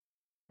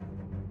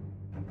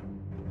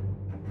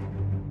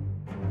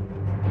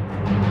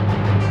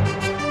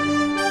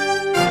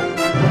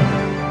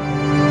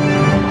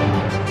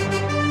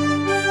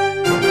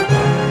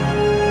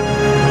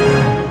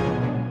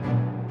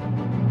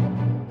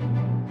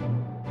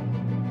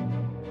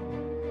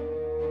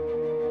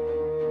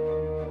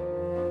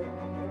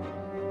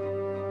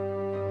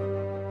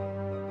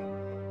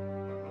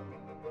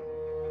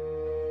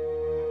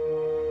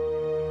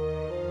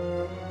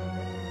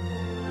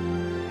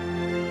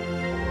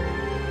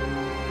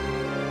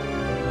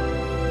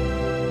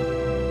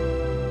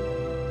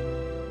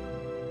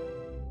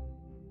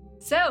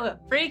So,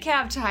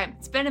 recap time.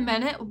 It's been a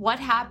minute. What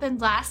happened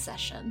last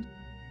session?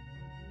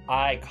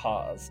 I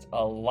caused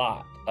a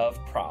lot of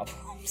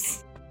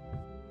problems.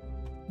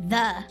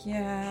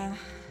 Yeah.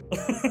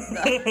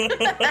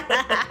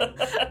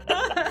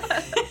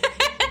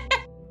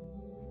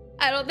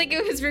 I don't think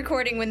it was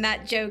recording when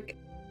that joke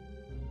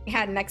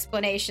had an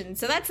explanation.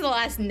 So that's the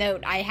last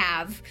note I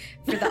have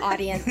for the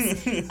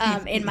audience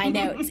in my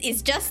notes,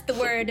 is just the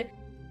word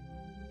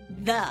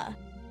the.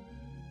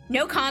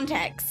 No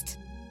context.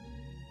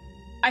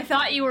 I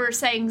thought you were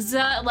saying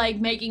 "the," like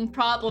making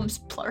problems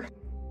plur.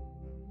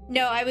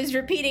 No, I was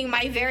repeating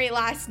my very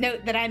last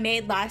note that I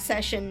made last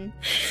session.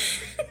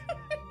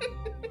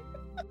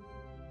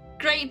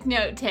 Great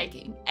note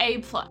taking.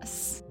 A+.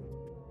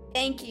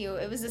 Thank you.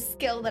 It was a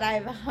skill that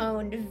I've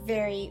honed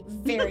very,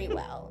 very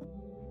well.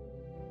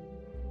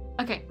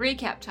 Okay,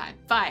 recap time.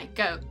 Vi,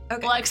 go.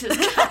 Okay. Alexis,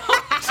 go.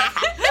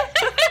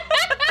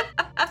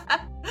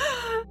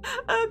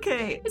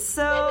 Okay, It's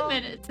been a so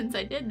minute since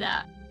I did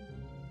that.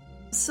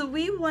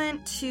 we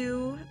went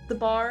to the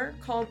bar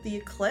called the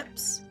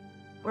Eclipse,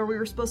 where we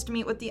were supposed to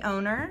meet with the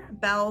owner.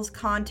 Bal's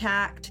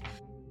contact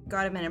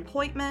got him an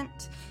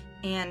appointment,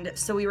 and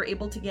so we were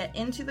able to get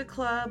into the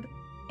club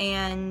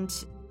and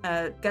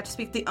got to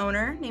speak to the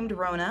owner named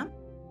Rona.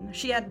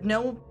 She had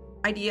no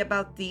idea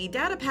about the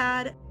data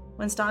pad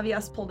when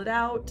Stavias pulled it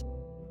out,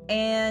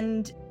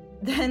 and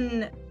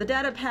then the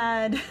data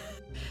pad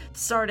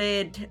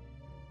started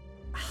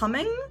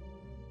humming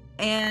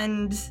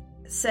and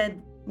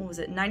said, what was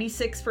it,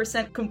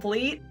 96%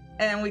 complete,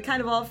 and we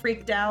kind of all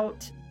freaked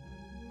out.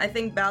 I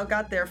think Bal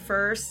got there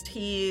first.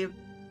 He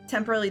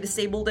temporarily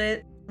disabled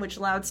it, which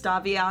allowed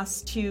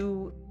Stavias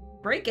to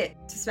break it,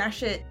 to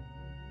smash it.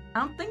 I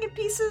don't think in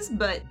pieces,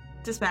 but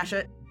to smash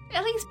it.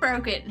 At least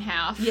broke it in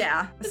half.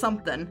 Yeah,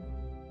 something.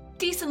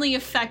 Decently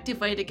effective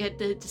way to get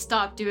it to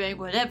stop doing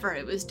whatever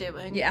it was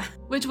doing. Yeah.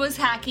 Which was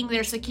hacking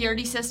their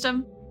security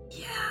system.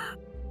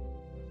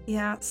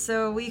 Yeah,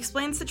 so we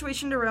explained the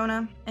situation to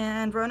Rona,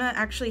 and Rona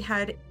actually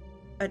had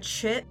a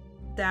chip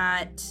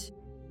that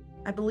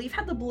I believe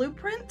had the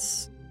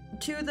blueprints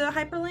to the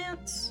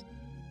hyperlance.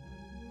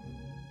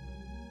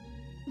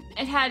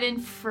 It had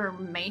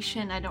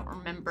information. I don't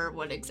remember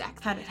what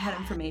exactly It had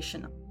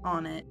information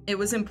on it. It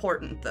was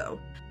important, though.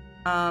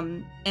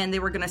 And they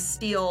were gonna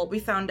steal. We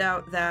found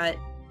out that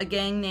a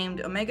gang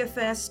named Omega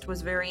Fist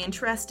was very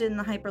interested in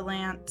the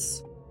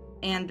hyperlance,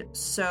 and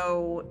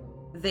so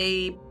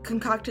they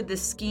concocted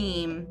this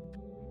scheme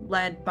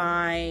led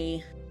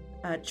by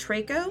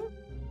Tarko,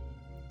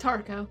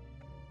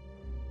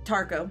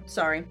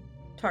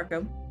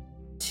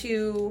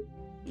 to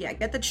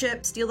get the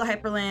chip, steal the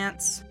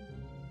hyperlance,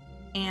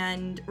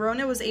 and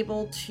Rona was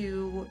able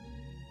to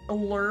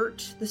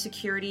alert the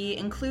security,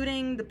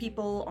 including the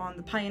people on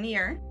the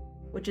Pioneer,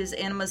 which is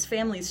Anima's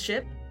family's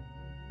ship,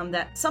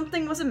 that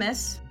something was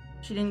amiss.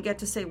 She didn't get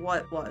to say what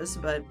it was,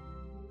 but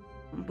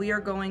we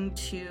are going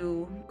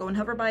to go in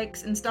hover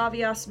bikes, and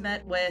Stavias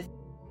met with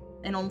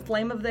an old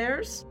flame of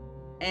theirs,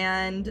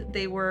 and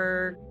they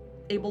were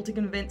able to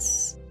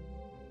convince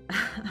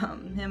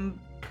him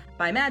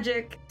by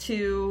magic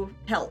to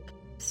help.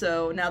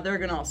 So now they're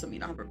gonna also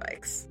meet on hover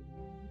bikes.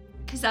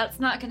 Because that's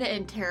not going to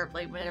end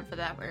terribly whenever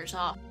that wears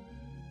off.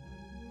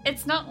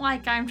 It's not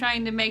like I'm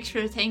trying to make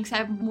sure things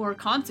have more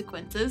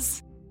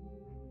consequences.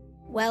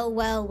 Well,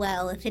 well,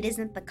 well, if it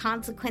isn't the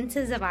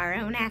consequences of our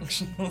own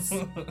actions.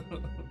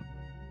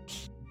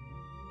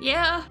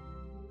 Yeah.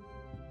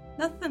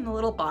 Nothing a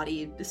little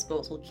body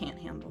disposal can't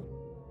handle.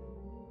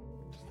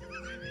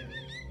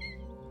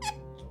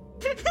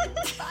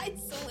 Side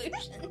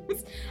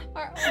solutions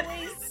are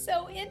always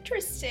so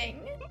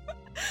interesting.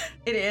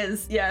 It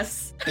is,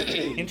 yes.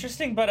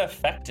 Interesting but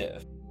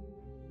effective.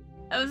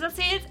 I was gonna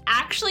say, it's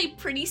actually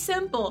pretty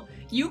simple.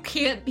 You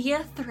can't be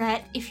a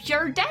threat if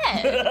you're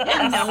dead,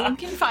 and no one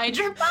can find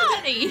your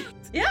body.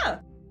 Yeah.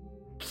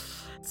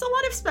 So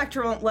what if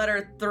Spectre won't let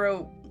her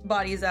throw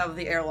bodies out of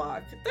the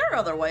airlock? There are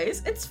other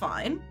ways. It's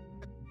fine.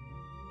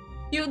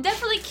 You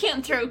definitely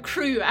can't throw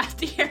crew out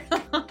the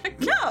airlock.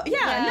 No,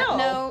 no.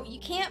 No, you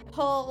can't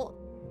pull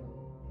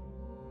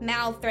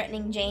Mal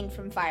threatening Jane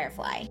from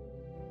Firefly.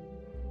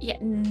 Yeah,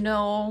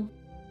 no.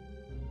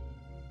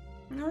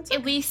 No, it's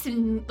At least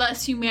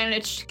unless you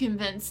manage to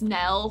convince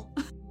Nell.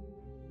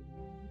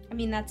 I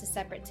mean, that's a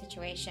separate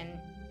situation.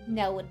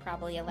 Nell would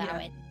probably allow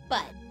it,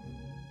 but...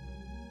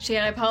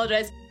 Shane, I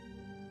apologize.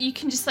 You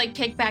can just,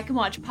 kick back and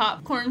watch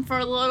popcorn for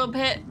a little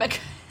bit,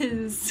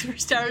 because we're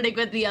starting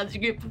with the other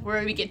group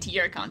before we get to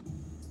your con.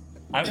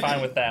 I'm fine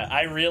with that.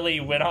 I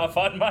really went off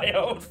on my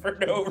own for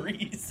no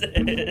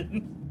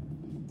reason.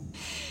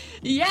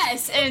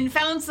 Yes, and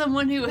found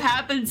someone who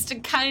happens to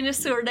kind of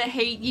sort of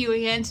hate you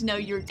and to know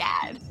your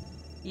dad.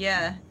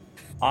 Yeah.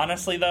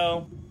 Honestly,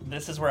 though,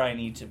 this is where I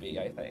need to be,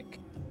 I think.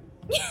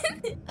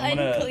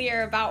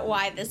 Unclear about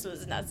why this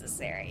was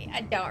necessary.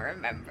 I don't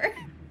remember.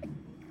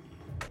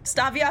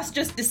 Stavias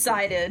just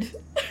decided.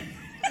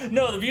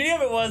 No, the beauty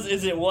of it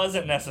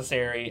wasn't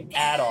necessary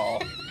at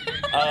all. In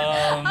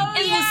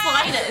the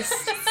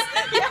slightest.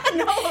 Yeah,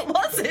 no, it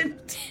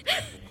wasn't.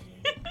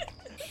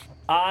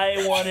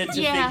 I wanted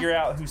to Yeah. figure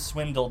out who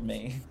swindled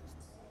me.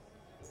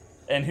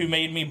 And who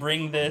made me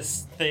bring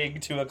this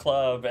thing to a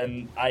club,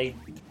 and I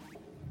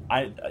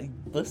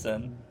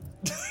listen.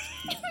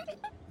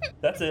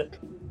 That's it.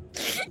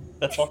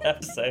 That's all I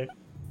have to say.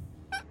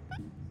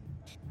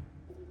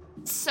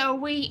 So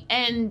we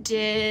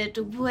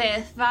ended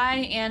with Vi,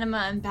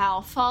 Anima, and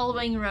Bal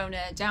following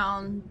Rona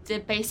down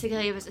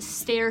basically it was a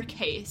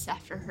staircase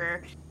after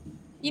her,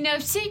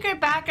 secret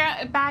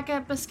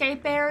backup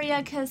escape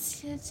area,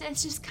 because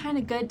it's just kind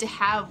of good to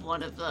have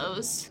one of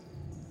those.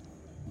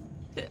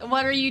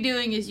 What are you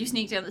doing as you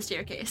sneak down the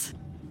staircase?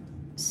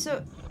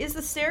 So, is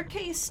the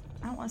staircase,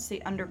 I don't want to say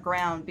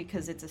underground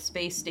because it's a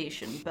space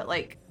station, but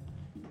like,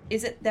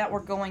 is it that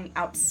we're going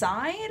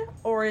outside,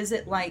 or is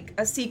it like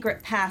a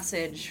secret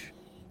passage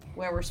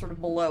where we're sort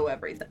of below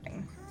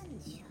everything?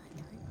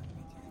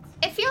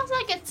 It feels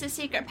like it's a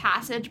secret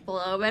passage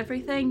below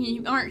everything.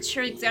 You aren't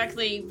sure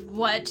exactly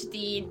what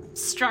the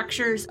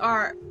structures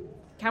are,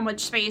 how much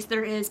space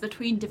there is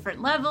between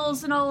different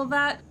levels and all of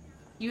that.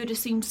 You would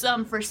assume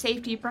some for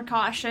safety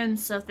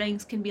precautions, so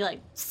things can be like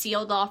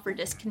sealed off or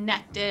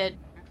disconnected.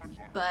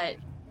 But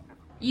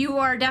you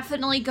are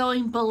definitely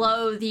going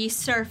below the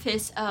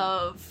surface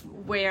of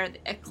where the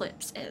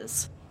eclipse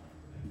is.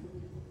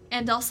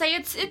 And I'll say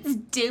it's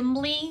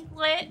dimly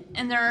lit,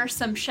 and there are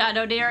some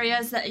shadowed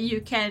areas that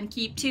you can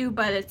keep to,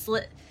 but it's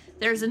lit.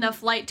 There's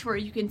enough light to where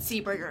you can see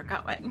where you're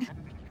going.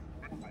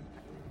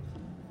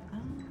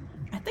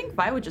 I think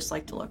Vi would just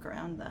like to look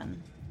around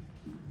then.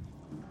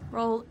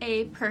 Roll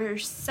a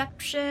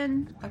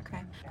perception.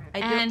 Okay.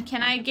 And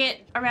can I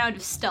get a round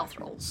of stealth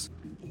rolls?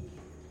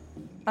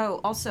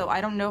 Oh, also,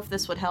 I don't know if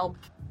this would help.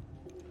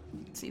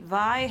 Let's see,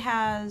 Vi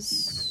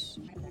has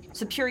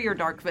superior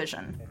dark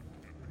vision.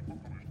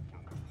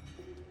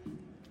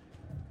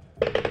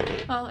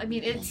 Well, I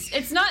mean,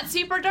 it's not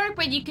super dark,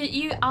 but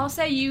I'll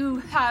say you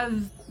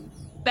have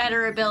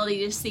better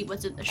ability to see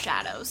what's in the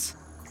shadows.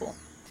 Cool.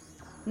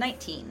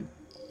 19.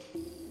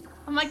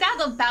 I'm like,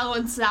 that'll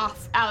balance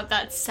out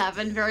that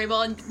 7 very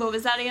well. And what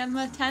was that again,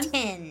 10?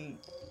 10.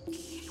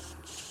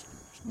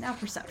 Now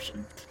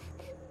perception.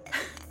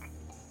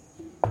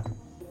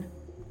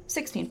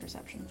 16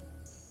 perception.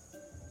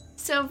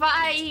 So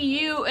Vi,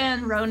 you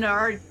and Rona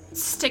are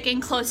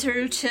sticking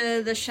closer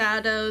to the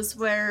shadows,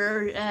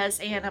 whereas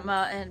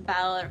Anima and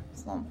Bal are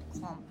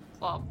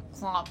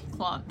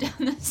clomp down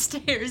the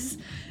stairs.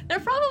 They're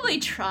probably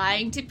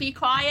trying to be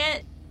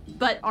quiet,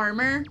 but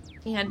armor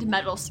and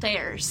metal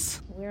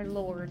stairs. We're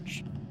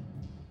lords.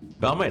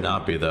 Val might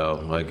not be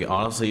though. Like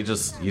honestly,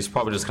 he's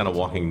probably just kind of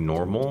walking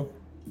normal,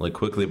 like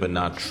quickly, but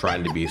not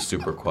trying to be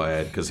super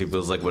quiet because he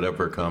feels like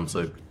whatever comes,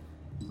 like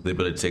they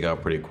better take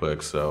out pretty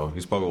quick. So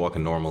he's probably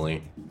walking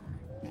normally.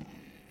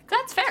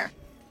 That's fair.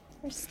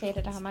 I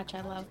stated how much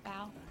I love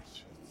Val.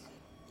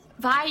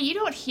 Vi, you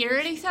don't hear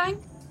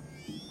anything.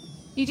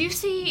 You do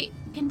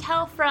can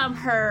tell from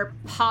her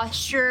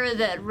posture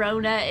that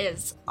Rona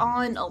is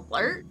on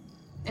alert,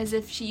 as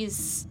if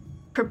she's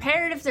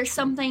prepared if there's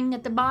something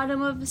at the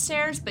bottom of the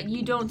stairs, but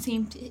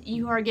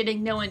you are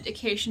getting no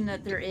indication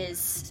that there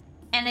is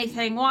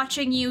anything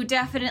watching you,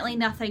 definitely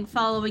nothing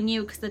following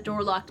you because the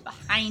door locked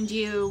behind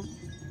you.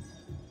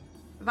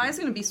 Vi's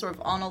gonna be sort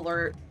of on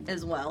alert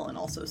as well, and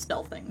also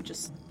stealthing,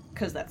 just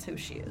because that's who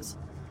she is.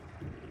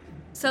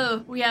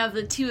 So we have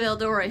the two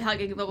Eldori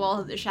hugging the wall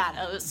of the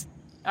shadows,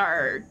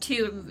 our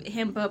two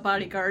Himba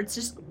bodyguards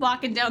just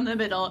walking down the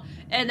middle,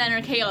 and then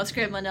our Chaos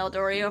Gremlin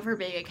Eldori over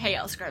being a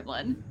Chaos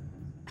Gremlin.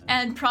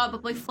 And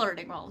probably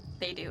flirting while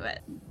they do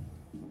it.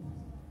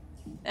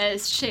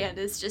 As Shan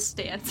is just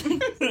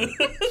dancing.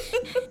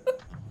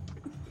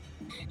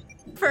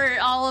 For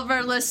all of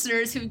our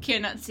listeners who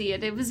cannot see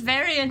it, it was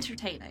very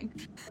entertaining.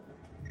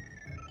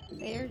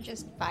 They're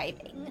just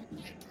vibing.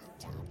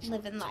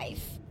 Living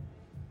life.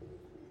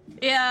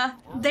 Yeah,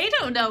 they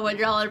don't know what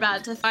y'all are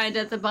about to find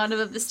at the bottom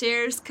of the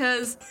stairs,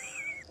 because...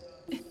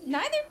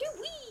 Neither do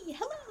we!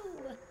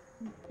 Hello!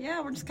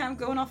 Yeah, we're just kind of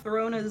going off the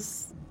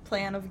Rona's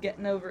plan of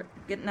getting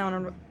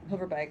on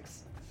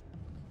hoverbikes.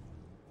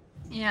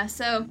 Yeah,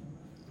 so...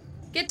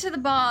 Get to the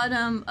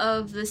bottom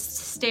of the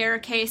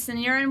staircase,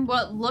 and you're in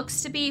what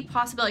looks to be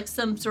possibly like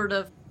some sort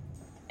of...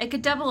 It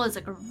could double as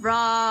a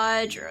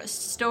garage or a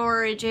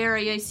storage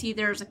area. You see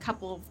there's a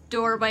couple of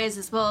doorways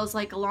as well as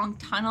like a long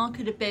tunnel.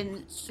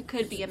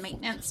 Could be a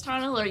maintenance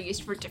tunnel or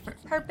used for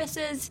different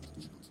purposes.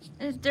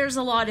 There's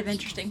a lot of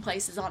interesting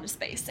places on a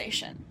space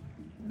station.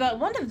 But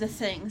one of the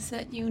things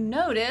that you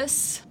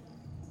notice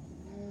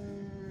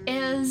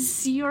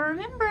is you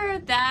remember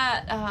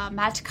that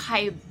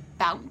Matkai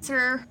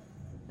bouncer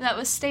that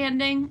was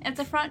standing at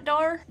the front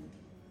door?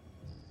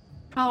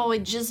 Probably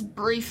just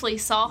briefly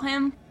saw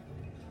him.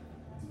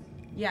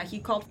 Yeah, he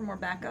called for more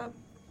backup,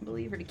 I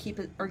believe, or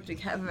to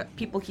have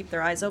people keep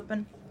their eyes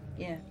open.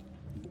 Yeah.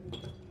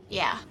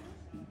 Yeah.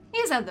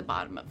 He's at the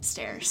bottom of the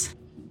stairs.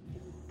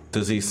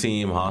 Does he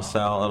seem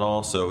hostile at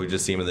all? So we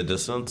just see him in the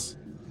distance?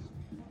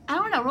 I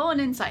don't know, roll an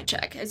insight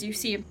check as you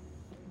see him.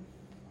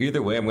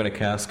 Either way, I'm going to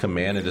cast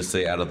command and just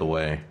stay out of the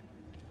way.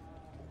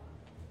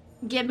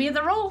 Give me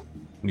the roll.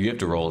 You have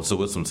to roll. It's a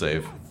wisdom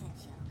save.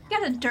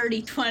 Got a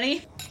dirty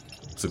 20.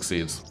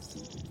 Succeeds.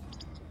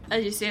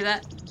 Did you see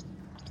that?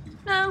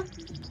 No.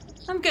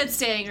 I'm good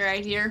staying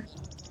right here.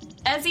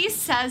 As he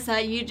says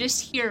that, you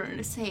just hear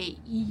him say,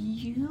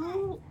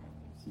 "You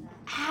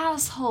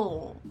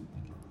asshole.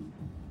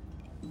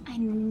 I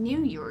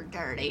knew you were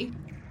dirty."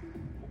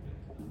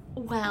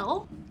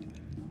 Well,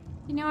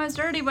 you know I was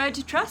dirty, why'd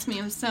you trust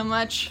me with so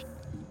much?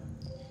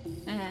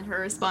 And her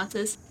response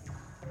is,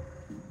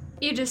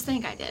 "You just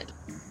think I did.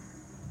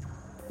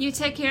 You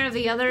take care of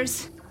the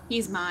others,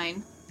 he's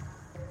mine."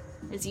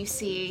 As you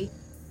see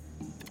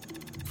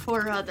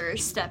 4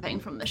 others stepping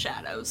from the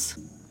shadows.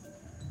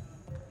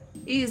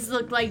 These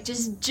look like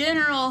just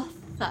general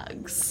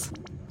thugs.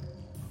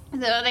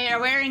 Though they are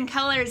wearing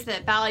colors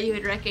that Bal you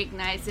would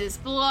recognize as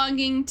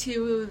belonging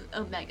to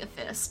Omega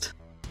Fist.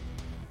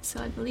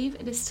 So I believe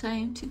it is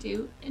time to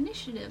do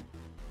initiative.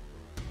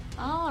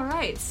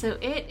 Alright, so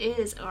it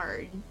is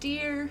our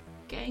dear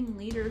gang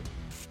leader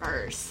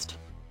first.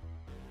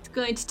 It's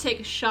going to take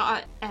a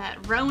shot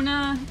at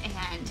Rona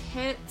and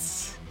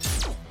hits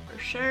for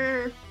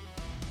sure.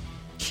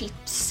 She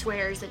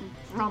swears and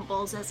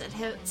grumbles as it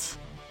hits.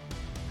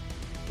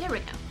 There we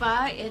go.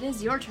 Vi, it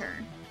is your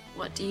turn.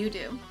 What do you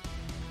do?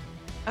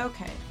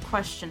 Okay,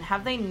 question.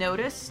 Have they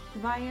noticed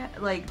Via?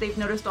 Like, they've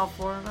noticed all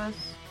 4 of us?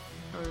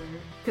 Or...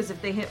 Because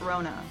if they hit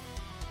Rona,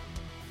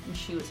 and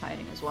she was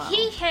hiding as well.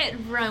 He hit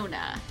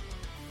Rona.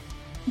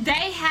 They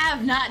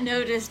have not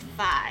noticed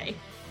Vi.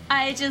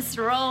 I just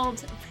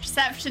rolled a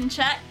perception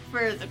check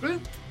for the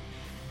group,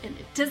 and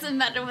it doesn't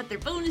matter what their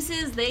bonus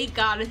is, they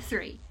got a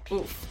 3.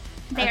 Oof.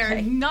 They're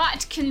Okay.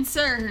 not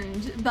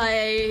concerned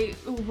by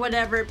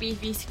whatever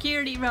beefy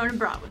security Rona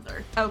brought with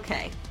her.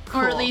 Okay,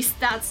 cool. Or at least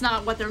that's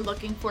not what they're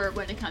looking for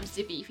when it comes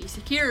to beefy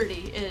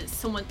security, is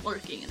someone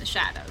lurking in the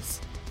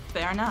shadows.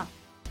 Fair enough.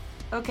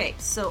 Okay,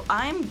 so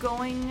I'm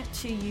going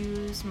to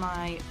use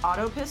my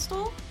auto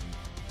pistol.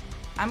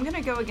 I'm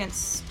gonna go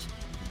against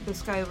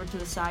this guy over to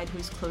the side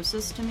who's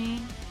closest to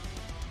me.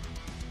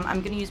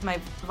 I'm gonna use my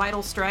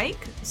vital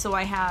strike, so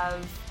I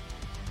have...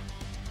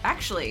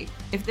 Actually,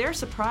 if they're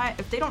surprised,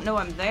 if they don't know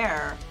I'm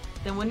there,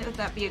 then wouldn't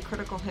that be a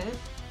critical hit?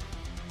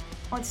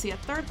 Let's see, at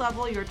 3rd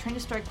level, you are trained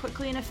to strike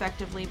quickly and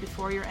effectively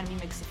before your enemy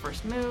makes the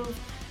first move.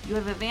 You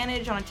have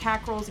advantage on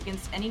attack rolls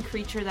against any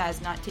creature that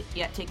has not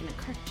yet taken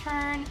a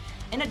turn.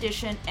 In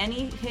addition,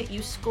 any hit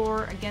you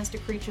score against a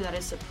creature that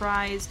is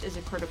surprised is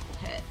a critical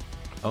hit.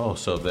 Oh,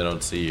 so if they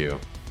don't see you.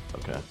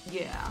 Okay.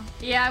 Yeah.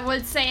 Yeah, I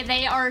would say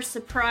they are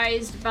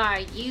surprised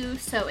by you,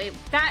 so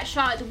that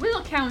shot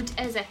will count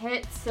as a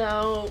hit,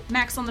 so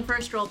max on the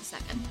first, roll the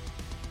second.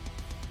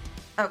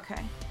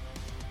 Okay.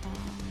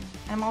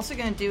 I'm also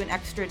going to do an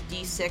extra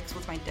d6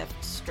 with my Death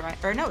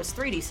Strike. Or no, it's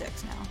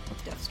 3d6 now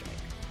with Death Strike.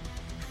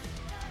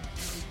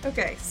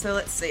 Okay, so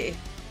let's see.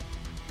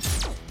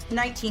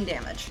 19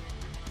 damage.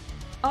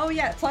 Oh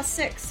yeah, plus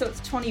 6, so it's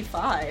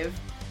 25.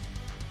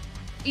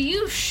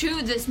 You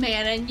shoot this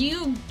man and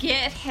you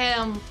get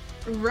him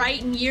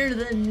right near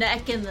the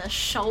neck and the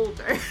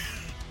shoulder.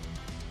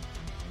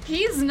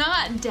 He's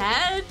not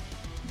dead,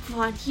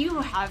 but you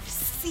have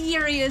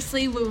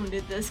seriously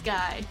wounded this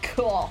guy.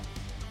 Cool.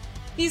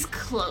 He's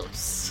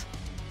close.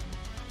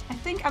 I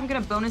think I'm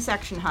gonna bonus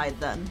action hide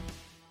then.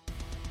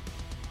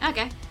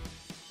 Okay.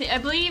 I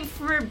believe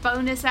for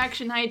bonus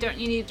action hide, don't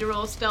you need to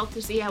roll stealth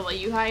to see how well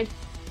you hide?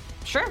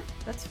 Sure,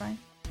 that's fine.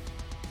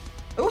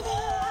 Ooh.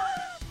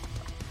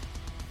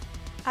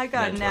 I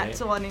got a nat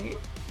 20.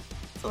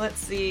 So let's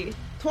see.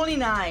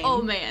 29.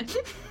 Oh man.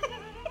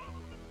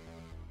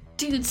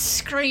 Dude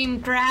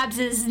grabs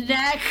his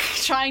neck,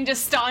 trying to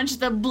staunch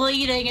the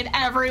bleeding, and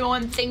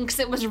everyone thinks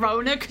it was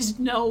Rona because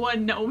no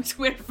one knows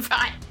where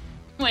Vi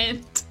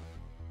went.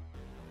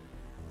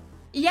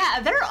 Yeah,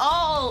 they're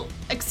all,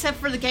 except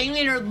for the gang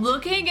leader,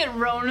 looking at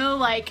Rona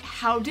like,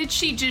 how did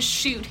she just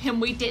shoot him?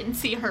 We didn't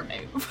see her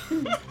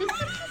move.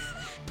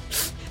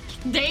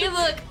 They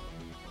look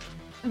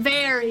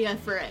very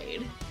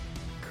afraid.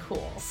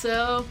 Cool.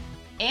 So,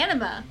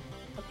 Anima,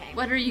 Okay.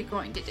 what are you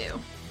going to do?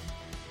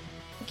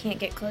 I can't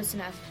get close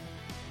enough.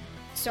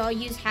 So I'll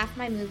use half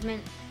my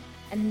movement,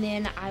 and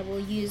then I will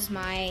use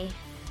my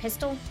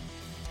pistol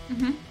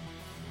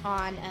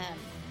on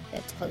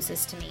that's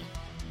closest to me.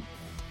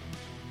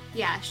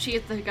 Yeah,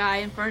 shoot the guy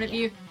in front of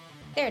you.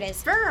 There it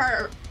is. For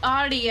our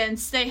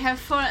audience, they have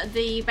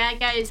the bad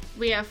guys.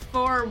 We have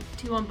 4,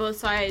 2 on both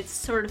sides,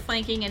 sort of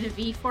flanking in a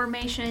V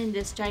formation.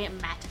 This giant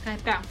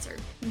mat bouncer.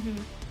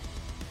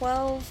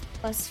 12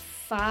 plus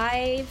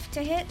 5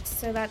 to hit,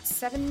 so that's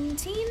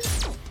 17.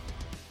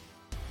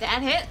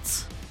 That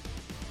hits.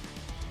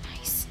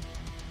 Nice.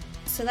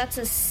 So that's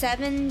a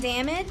 7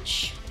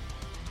 damage.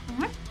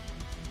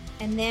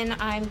 And then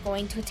I'm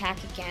going to attack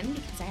again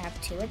because I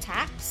have 2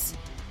 attacks.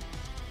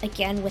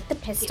 Again with the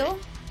pistol.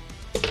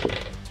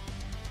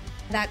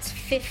 That's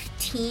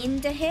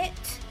 15 to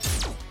hit.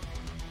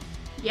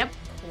 Yep.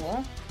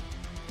 Cool.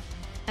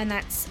 And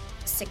that's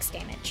 6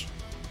 damage.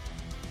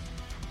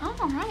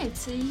 Alright,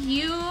 so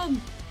you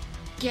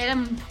get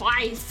him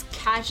twice,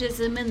 catches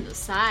him in the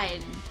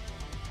side.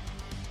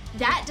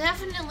 That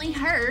definitely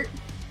hurt.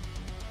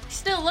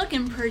 Still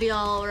looking pretty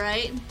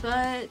alright, but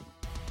I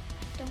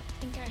don't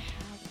think I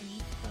have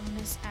any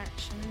bonus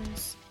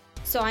actions.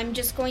 So I'm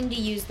just going to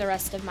use the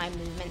rest of my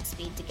movement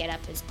speed to get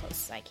up as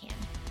close as I can.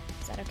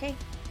 Is that okay?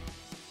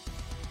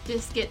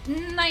 just get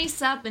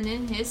nice up and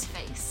in his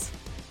face.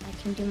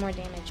 I can do more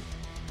damage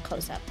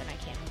close up than I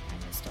can with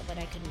my pistol, but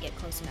I couldn't get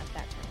close enough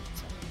that time,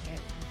 so I'm gonna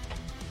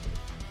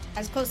get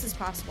as close as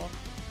possible.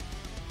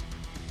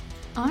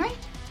 Alright,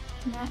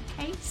 in that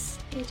case,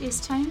 it is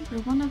time for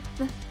one of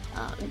the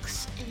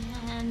thugs.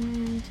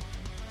 And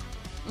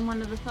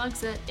one of the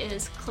thugs that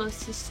is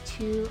closest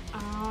to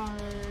our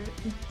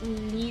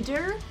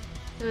leader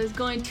is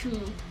going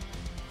to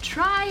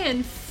try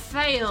and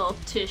fail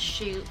to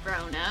shoot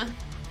Rona.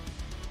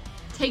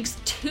 Takes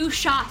 2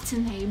 shots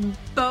and they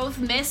both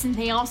miss, and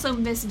they also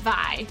miss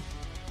Vi.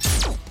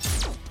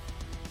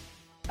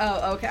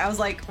 Oh, okay. I was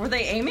like, were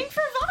they aiming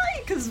for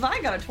Vi? Because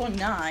Vi got a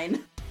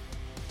 29.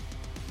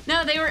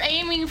 No, they were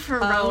aiming for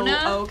Rona.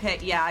 Oh, okay.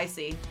 Yeah, I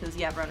see. Because,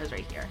 yeah, Rona's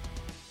right here.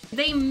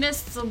 They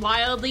missed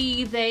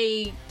wildly.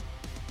 They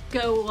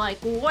go, like,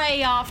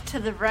 way off to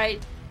the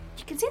right.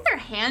 You can see their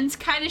hands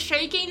kind of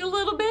shaking a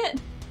little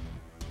bit.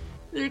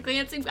 They're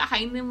glancing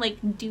behind them like,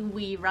 do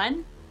we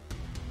run?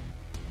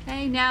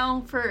 Okay,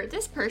 now for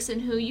this person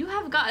who you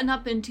have gotten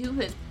up into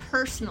his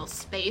personal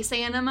space,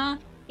 Anima.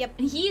 Yep.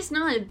 And he's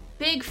not a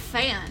big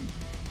fan.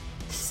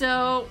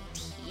 So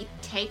he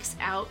takes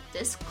out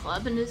this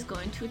club and is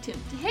going to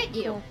attempt to hit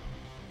you. Cool.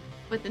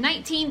 With the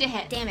 19 to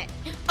hit. Damn it.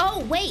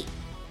 Oh, wait.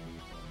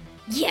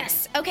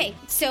 Yes. Okay,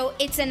 so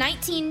it's a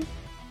 19,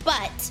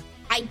 but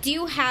I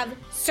do have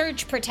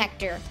Surge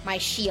Protector, my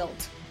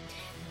shield.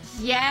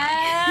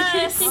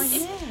 Yes! Oh,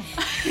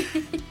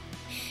 yeah.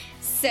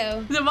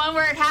 So The one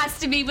where it has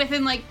to be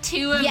within like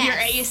 2 of Yes. your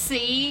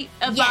AC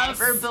above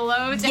Yes. or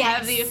below to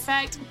have the Yes.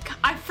 effect.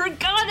 I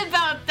forgot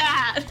about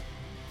that!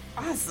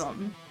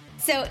 Awesome.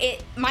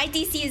 my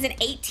DC is an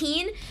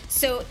 18,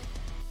 so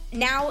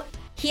now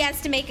he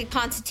has to make a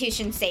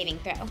Constitution saving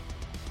throw.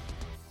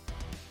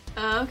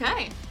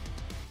 Okay.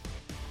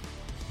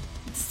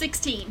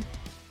 16.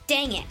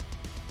 Dang it.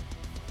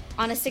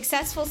 On a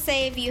successful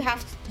save, you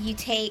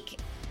take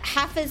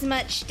half as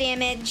much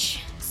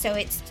damage, so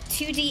it's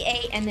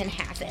 2d8 and then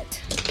half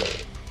it.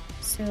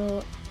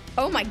 So,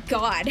 oh my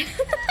god.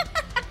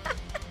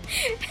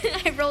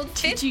 I rolled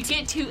 15. Did you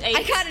get 2 8s?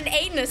 I got an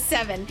 8 and a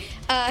 7.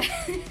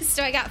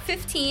 So I got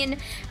 15.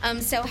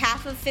 So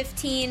half of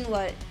 15,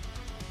 what?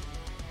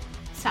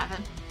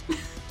 7.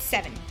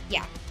 7.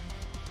 Yeah.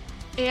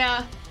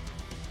 Yeah.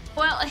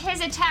 Well,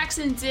 his attack,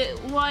 since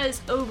it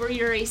was over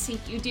your AC,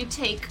 you do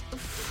take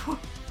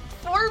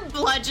 4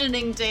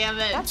 bludgeoning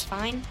damage. That's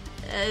fine.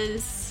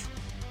 As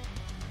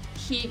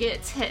he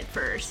gets hit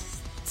for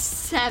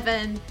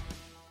 7.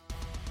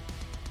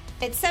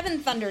 It's 7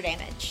 thunder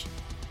damage.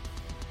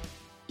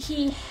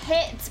 He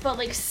hits, but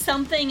like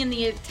something in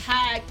the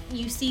attack,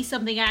 you see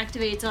something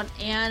activates on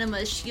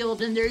Anima's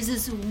shield, and there's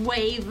this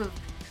wave of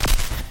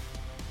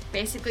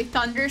basically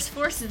Thunder's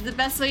force is the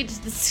best way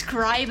to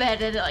describe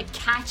it, and it like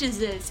catches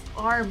his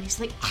arm. He's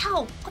like,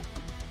 ow, what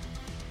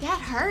the- that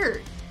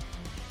hurt.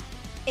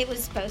 It was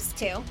supposed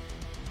to.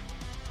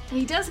 And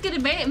he does get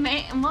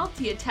a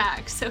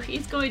multi-attack, so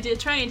he's going to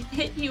try and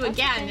hit you That's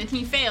again, okay. and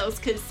he fails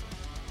because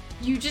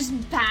you just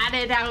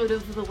batted out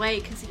of the way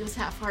because he was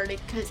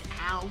half-hearted because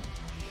ow.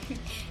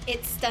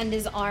 It stunned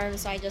his arm,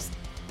 so I just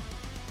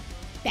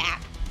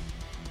bap.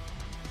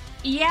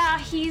 Yeah,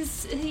 he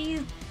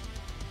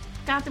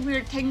got the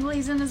weird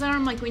tinglies in his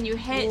arm, like when you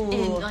hit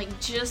in Ooh. like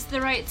just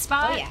the right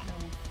spot. Oh yeah.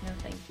 No,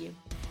 thank you.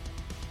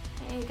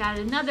 Okay, got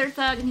another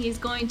thug, and he's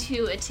going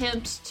to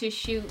attempt to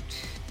shoot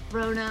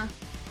Rona.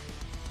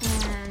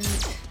 And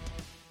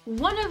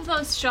one of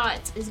those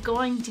shots is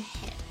going to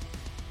hit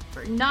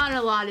for not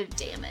a lot of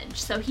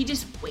damage, so he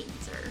just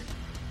wings her.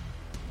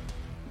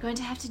 Going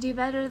to have to do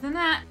better than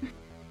that.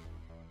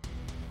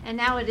 And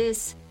now it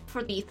is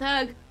for the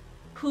thug,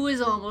 who is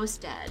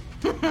almost dead.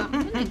 I'm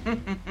gonna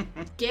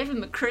give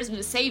him a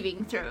charisma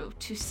saving throw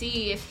to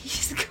see if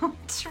he's going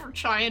to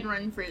try and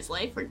run for his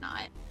life or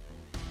not.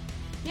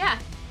 Yeah,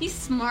 he's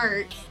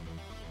smart.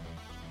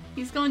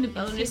 He's going to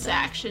bonus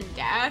action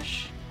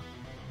dash.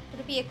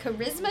 Would it be a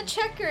charisma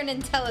check or an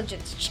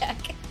intelligence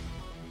check?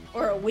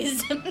 Or a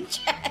wisdom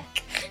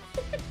check?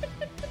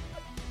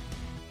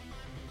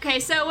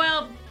 Okay, so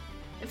well,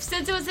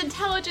 since it was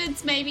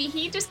intelligence, maybe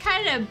he just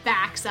kind of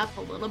backs up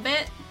a little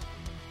bit.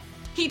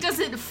 He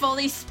doesn't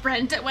fully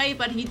sprint away,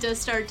 but he does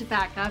start to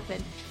back up,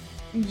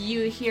 and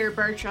you hear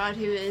Bertrand,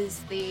 who is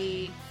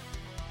the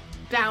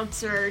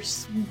bouncer,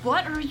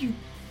 what are you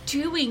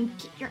doing?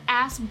 Get your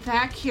ass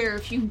back here.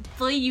 If you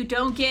flee, you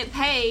don't get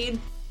paid.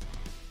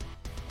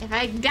 If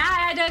I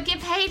die, I don't get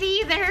paid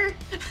either.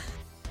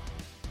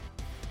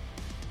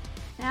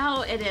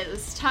 Now it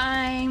is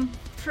time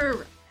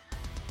for...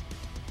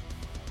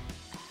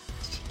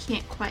 She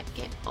can't quite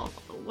get all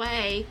the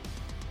way,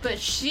 but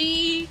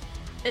she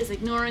is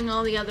ignoring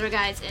all the other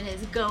guys and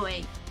is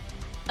going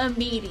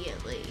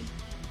immediately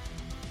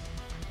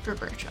for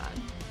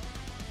Bertrand.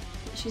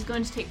 She's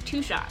going to take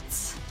 2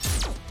 shots.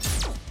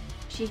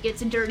 She he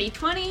gets a dirty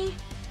 20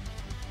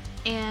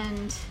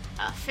 and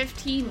a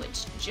 15,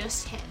 which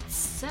just hits.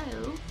 So,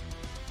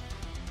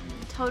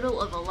 a total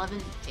of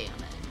 11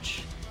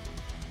 damage.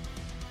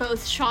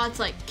 Both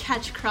shots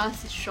catch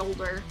across his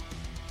shoulder.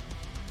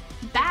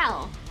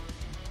 Bal,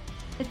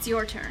 it's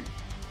your turn.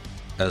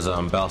 As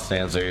Bal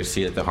stands there, you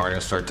see the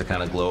harness start to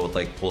kind of glow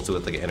with pulsing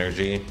with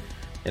energy,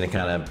 and it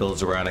kind of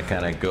builds around and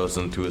kind of goes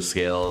into his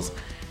scales,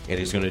 and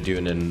he's going to do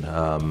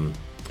an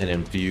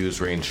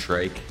infused range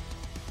strike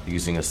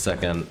using a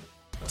second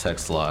tech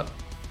slot.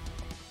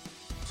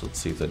 So let's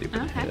see if that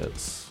even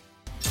hits.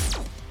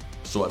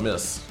 So I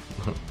miss.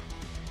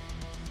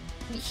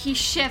 He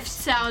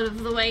shifts out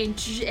of the way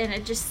and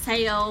it just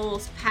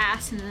sails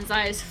past, and his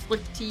eyes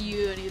flick to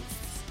you, and he's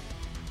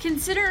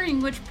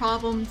considering which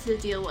problem to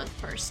deal with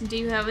first. Do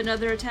you have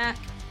another attack?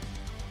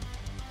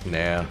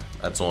 Nah,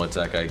 that's the only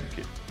attack I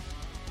get.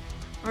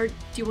 Or do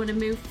you want to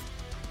move?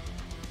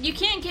 You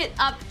can't get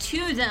up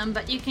to them,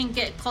 but you can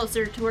get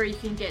closer to where you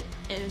can get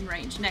in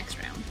range next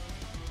round.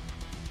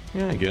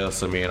 Yeah, I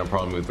guess. I mean, I'll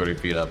probably move 30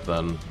 feet up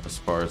then, as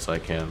far as I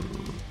can.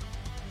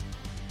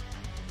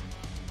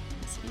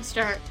 So you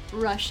start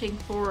rushing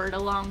forward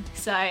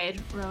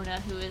alongside Rona,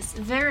 who is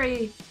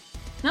very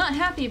not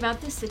happy about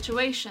this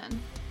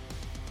situation.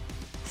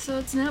 So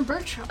it's now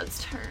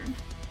Bertrand's turn.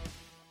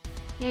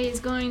 Yeah, he's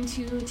going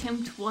to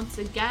attempt once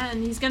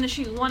again. He's going to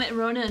shoot one at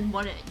Rona and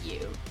one at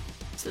you.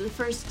 So the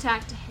first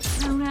attack to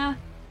hit Rona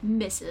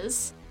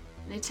misses.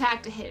 An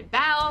attack to hit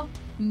Bal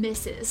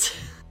misses.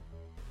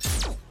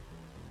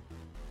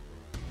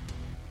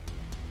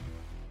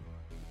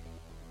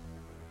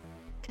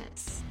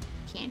 Because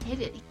can't hit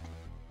anything.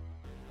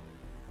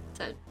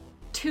 So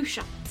 2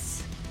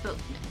 shots,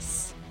 both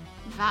miss.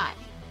 Vi.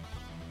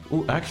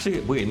 Ooh,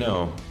 actually, wait,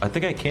 no. I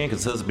think I can,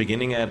 because it says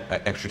beginning at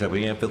extra attack,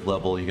 beginning at 5th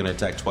level, you can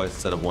attack twice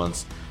instead of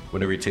once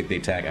whenever you take the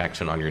attack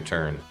action on your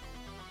turn.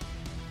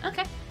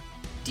 Okay.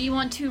 Do you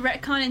want to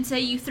retcon and say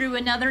you threw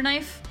another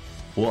knife?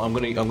 Well, I'm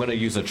gonna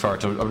use a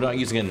charge. I'm not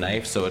using a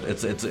knife, so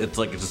it's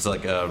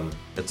like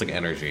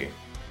energy.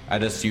 I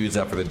just use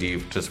that for the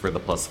D, just for the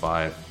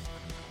 +5.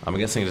 I'm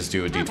guessing just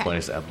do a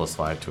D20 to add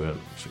 +5 to it,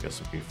 which I guess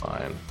would be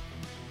fine.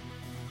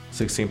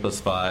 16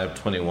 + 5,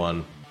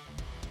 21.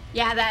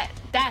 Yeah,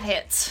 that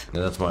hits.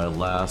 And that's my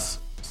last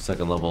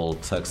 2nd level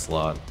tech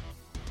slot.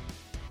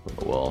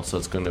 Well, so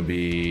it's gonna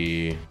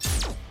be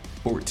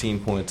 14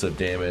 points of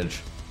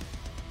damage.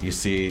 You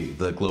see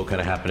the glow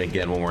kind of happen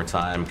again one more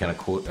time, kind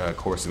of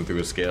coursing through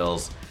his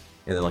scales,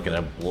 and then in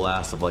a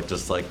blast of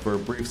for a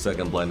brief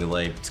second, blinding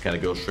light, just kind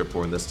of goes straight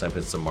forward, and this time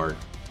hits the mark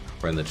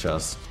right in the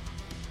chest.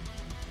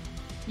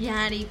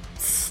 Yeah, and he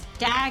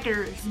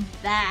staggers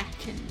back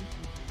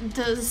and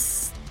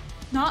does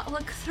not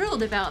look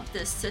thrilled about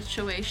this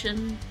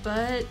situation,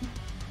 but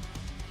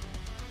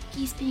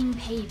he's being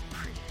paid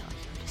pretty well,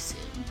 you would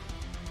assume.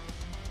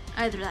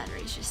 Either that or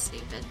he's just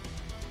stupid.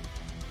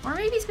 Or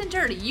maybe he's been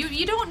dirty.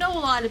 You don't know a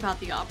lot about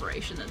the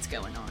operation that's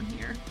going on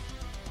here.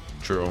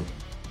 True.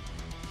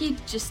 You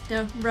just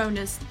know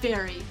Rona's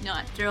very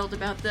not thrilled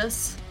about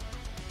this.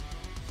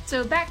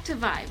 So back to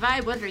Vi. Vi,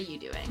 what are you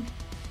doing?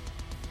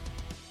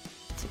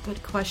 It's a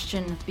good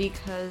question,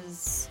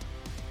 because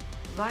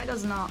Vi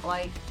does not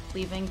like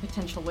leaving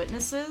potential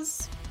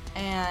witnesses,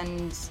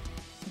 and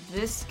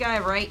this guy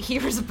right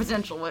here is a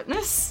potential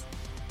witness.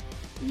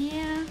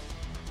 Yeah.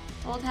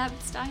 Old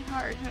habits die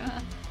hard, huh?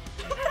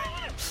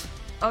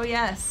 Oh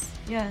yes.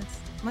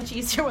 Much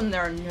easier when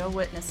there are no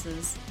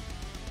witnesses.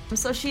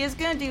 So she is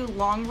gonna do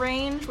long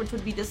range, which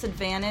would be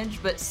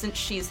disadvantage, but since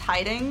she's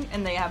hiding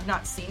and they have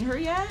not seen her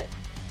yet,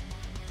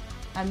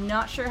 I'm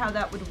not sure how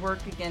that would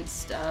work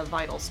against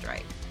Vital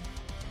Strike.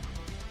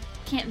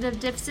 The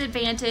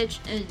disadvantage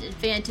and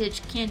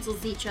advantage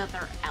cancels each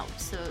other out,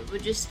 so it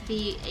would just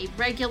be a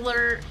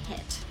regular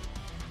hit.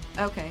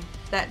 Okay,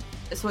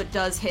 so it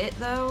does hit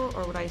though,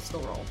 or would I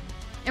still roll?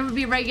 It would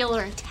be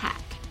regular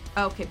attack.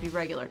 Okay, be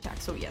regular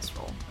attack, so yes,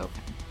 roll.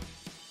 Okay.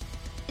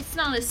 It's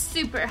not a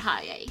super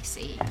high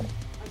AC.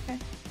 Okay.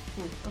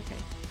 Ooh, okay.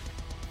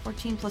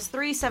 14 plus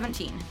 3,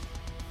 17.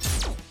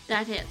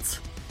 That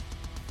hits.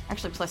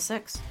 Actually, plus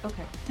 6.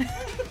 Okay.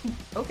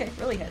 Okay,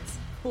 really hits.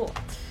 Cool.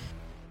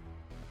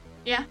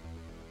 Yeah.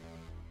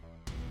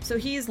 So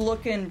he's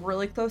looking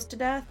really close to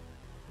death?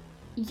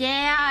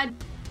 Yeah.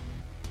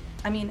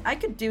 I mean, I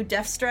could do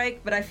Death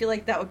Strike, but I feel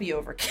like that would be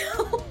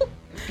overkill.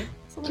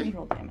 So let me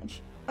roll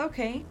damage.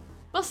 Okay.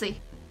 We'll see.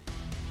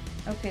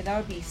 Okay, that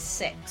would be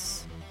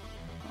 6.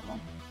 Oh.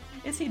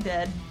 Is he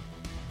dead?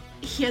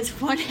 He has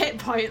 1 hit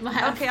point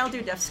left. Okay, I'll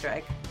do Death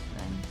Strike.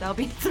 Then that'll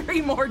be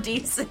 3 more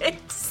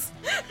D6.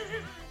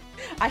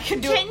 I can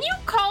do Can you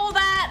call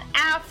that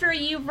after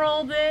you've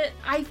rolled it?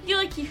 I feel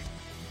like you...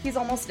 He's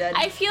almost dead.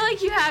 I feel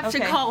like you have to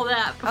call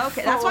that before.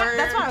 Okay, that's what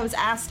I was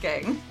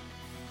asking.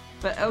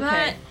 But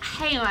okay. But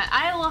hang on,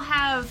 I will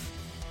have,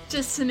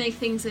 just to make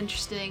things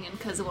interesting and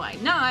because why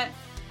not,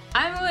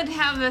 I would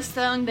have this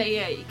thing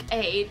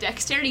a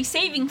dexterity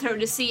saving throw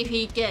to see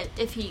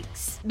if he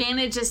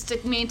manages to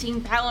maintain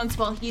balance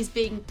while he's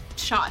being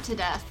shot to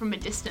death from a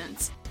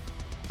distance.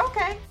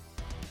 Okay.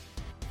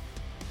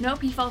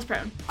 Nope, he falls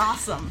prone.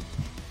 Awesome.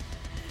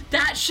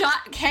 That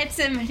shot hits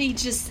him and he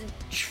just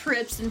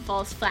trips and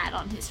falls flat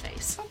on his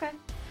face. Okay.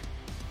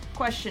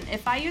 Question: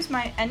 if I use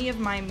any of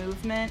my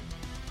movement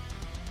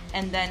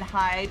and then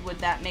hide, would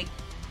that make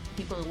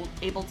people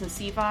able to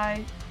see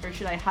Vi, or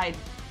should I hide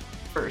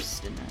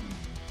first and then?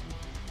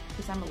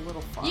 Because I'm a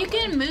little far. You away.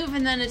 can move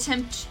and then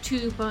attempt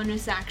to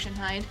bonus action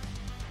hide.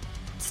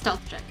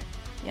 Stealth check.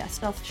 Yeah,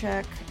 stealth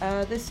check.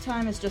 This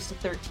time is just a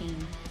 13,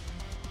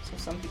 so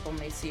some people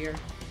may see her.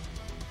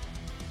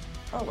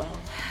 Oh well.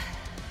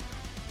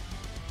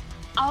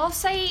 I'll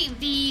say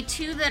the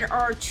two that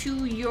are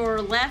to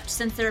your left,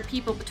 since there are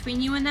people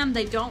between you and them,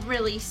 they don't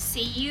really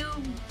see you,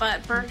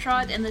 but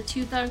Bertrand and the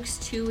two thugs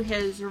to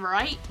his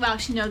right, well,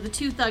 actually, no, the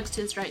two thugs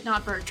to his right,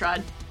 not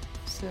Bertrand.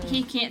 So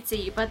He can't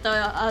see you, but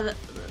the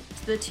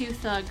two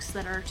thugs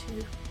that are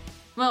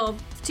the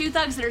two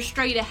thugs that are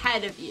straight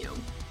ahead of you,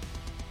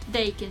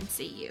 they can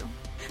see you.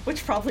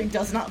 which probably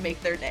does not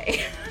make their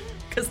day,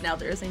 because now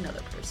there is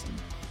another person.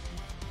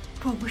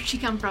 Oh, where'd she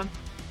come from?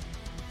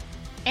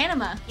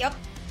 Anima, Yep.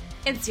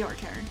 it's your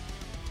turn.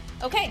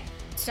 Okay,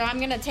 so I'm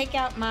gonna take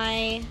out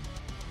my.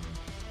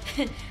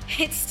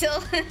 It's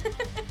still.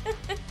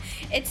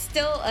 It's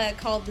still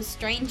called the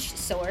Strange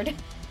Sword.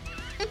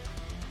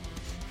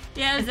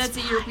 Yeah, that's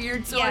your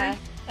weird sword.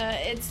 Yeah,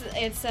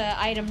 its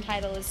item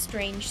title is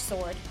Strange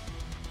Sword,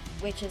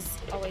 which is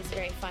always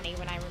very funny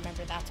when I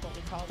remember that's what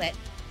we called it.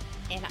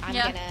 And I'm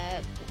Yeah.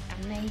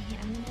 gonna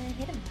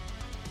hit him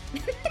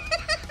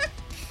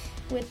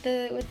with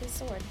the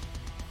sword.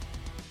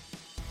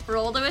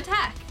 Roll to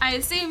attack. I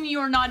assume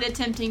you're not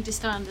attempting to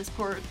stun this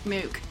poor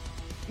mook.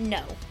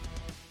 No.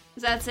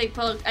 That's like,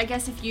 well, I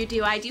guess if you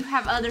do, I do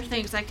have other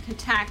things I can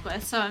attack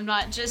with, so I'm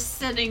not just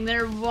sitting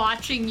there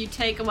watching you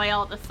take away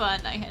all the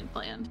fun I had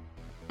planned.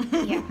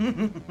 Yeah.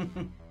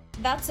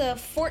 That's a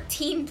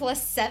 14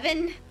 plus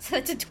 7, so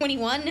that's a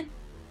 21.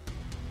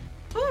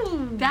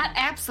 Ooh, that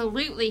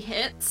absolutely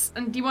hits.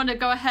 And do you want to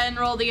go ahead and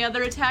roll the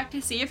other attack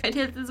to see if it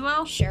hits as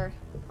well? Sure.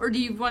 Or do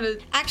you want to...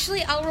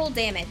 Actually, I'll roll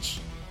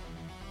damage.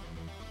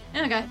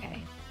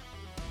 Okay.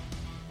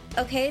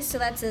 Okay, so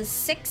that's a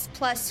 6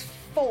 plus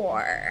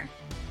 4.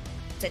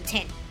 It's a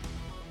 10.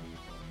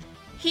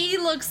 He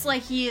looks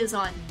like he is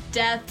on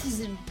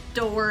death's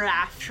door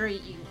after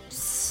you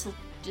just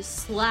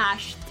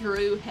slash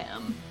through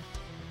him.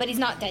 But he's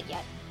not dead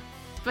yet.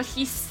 But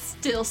he's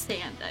still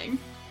standing.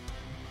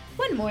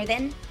 One more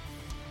then.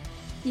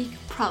 You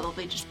could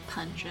probably just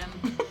punch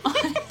him.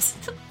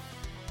 Honestly.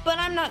 But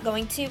I'm not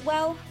going to.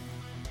 Well,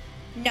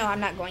 no, I'm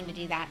not going to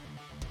do that.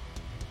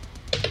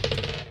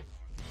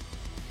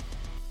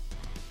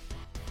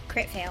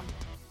 Crit fail.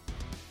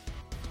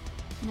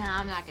 No,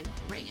 I'm not gonna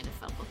bring in a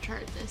fumble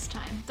chart this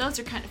time. Those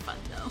are kind of fun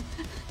though.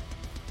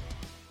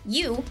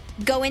 You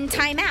go in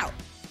timeout.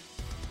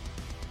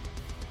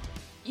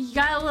 You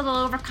got a little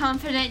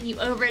overconfident and you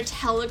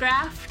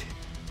over-telegraphed.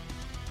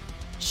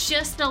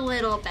 Just a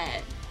little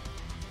bit.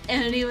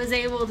 And he was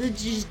able to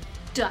just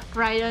duck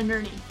right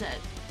underneath it.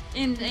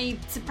 In a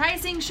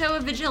surprising show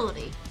of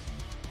agility.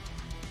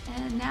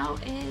 And now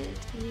it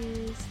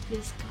is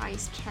this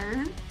guy's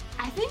turn.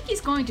 I think he's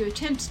going to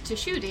attempt to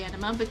shoot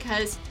Anima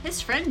because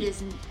his friend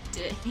is in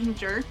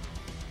danger.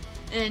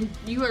 And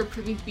you are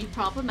proving to be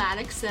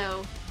problematic,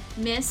 so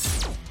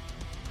miss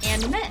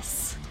and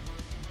miss.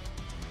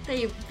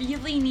 They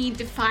really need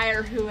to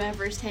fire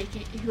whoever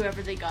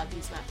they got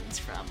these weapons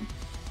from.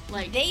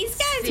 Like, These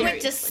guys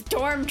went to seriously.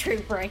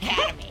 Stormtrooper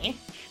Academy.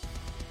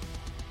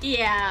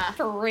 Yeah.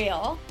 For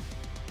real.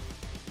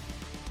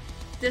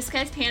 This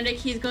guy's panicked.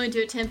 He's going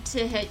to attempt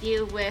to hit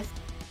you with...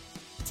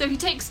 So he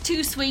takes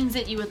 2 swings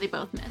at you and they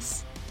both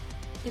miss.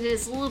 It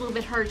is a little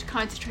bit hard to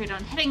concentrate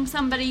on hitting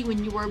somebody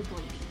when you are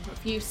bleeding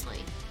profusely.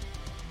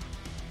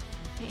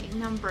 Okay,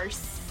 number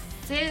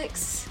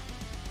 6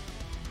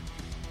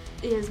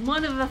 is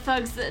one of the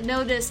thugs that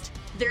noticed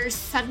there's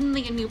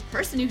suddenly a new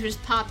person who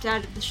just popped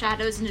out of the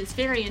shadows and is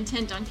very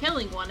intent on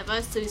killing one of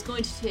us, so he's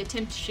going to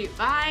attempt to shoot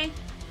Vi.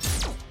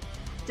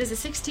 Does a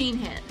 16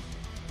 hit?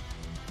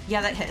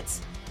 Yeah, that hits.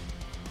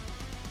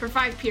 For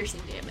 5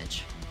 piercing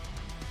damage.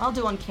 I'll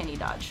do uncanny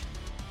dodge.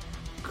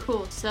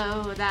 Cool,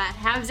 so that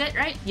halves it,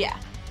 right? Yeah.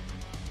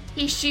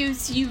 He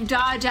shoots, you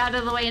dodge out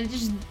of the way, and it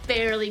just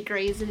barely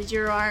grazes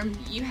your arm.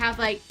 You have,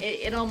 like,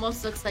 it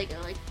almost looks like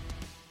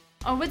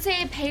I would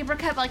say a paper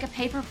cut, but like a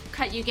paper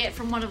cut you get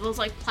from one of those,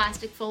 like,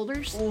 plastic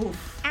folders.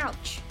 Oof.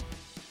 Ouch.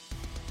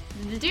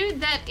 The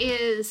dude that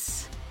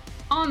is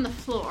on the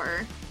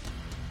floor,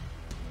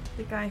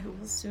 The guy who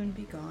will soon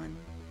be gone.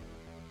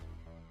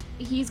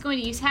 he's going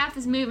to use half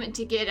his movement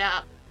to get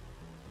up,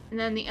 and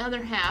then the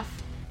other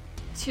half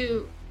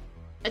to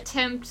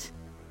attempt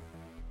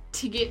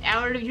to get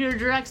out of your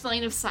direct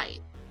line of sight.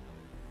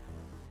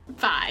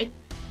 Vi.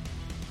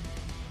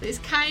 He's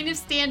kind of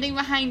standing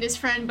behind his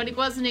friend, but he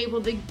wasn't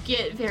able to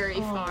get very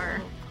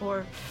far.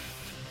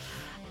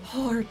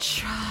 Poor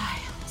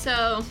child.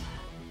 So,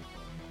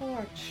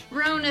 Poor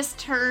Rona's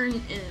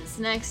turn is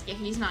next. Yeah,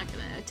 he's not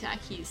gonna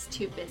attack. He's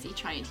too busy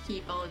trying to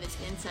keep all of his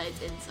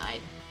insides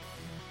inside.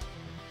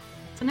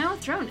 So now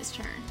it's Rona's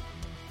turn.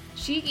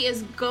 She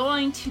is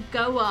going to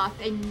go up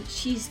and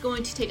she's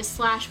going to take a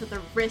slash with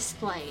her wrist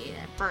blade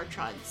at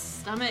Bertrand's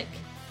stomach.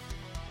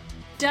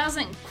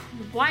 Doesn't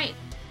quite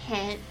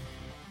hit.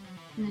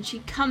 And then she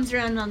comes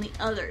around on the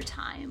other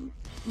time.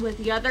 With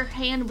the other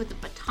hand, with the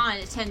baton,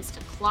 it tends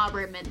to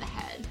clobber him in the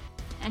head.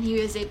 And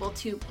he was able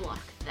to block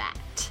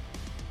that.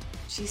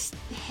 She's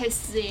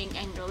hissing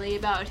angrily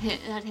at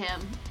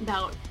him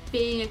about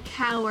being a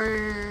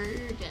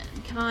coward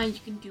and come on, you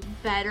can do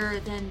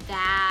better than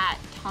that,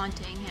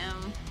 taunting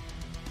him.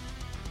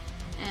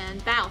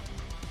 And Bao,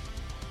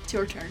 it's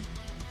your turn.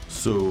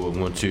 So I'm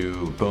going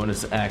to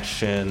bonus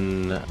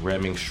action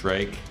ramming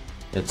strike.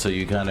 And so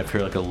you kind of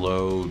hear like a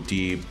low,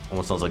 deep,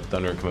 almost sounds like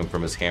thunder coming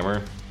from his hammer.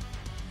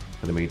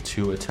 I'm gonna make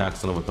 2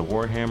 attacks on him with the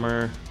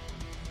warhammer.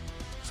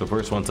 So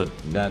first one's a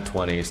nat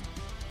 20.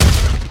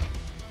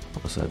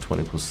 What's that?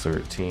 20 plus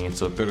 13.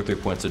 So 33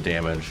 points of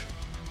damage.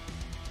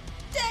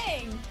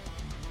 Dang!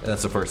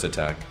 That's the first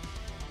attack.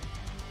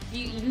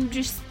 You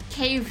just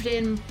caved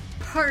in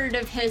part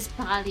of his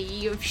body.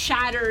 You've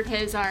shattered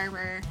his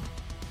armor.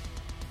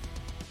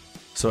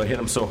 So I hit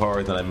him so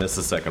hard that I missed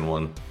the second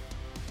one.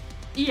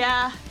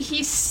 Yeah,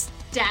 he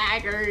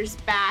staggers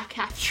back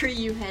after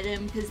you hit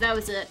him because that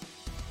was a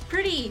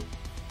pretty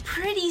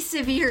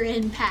severe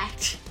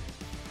impact.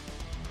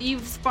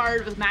 You've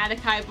sparred with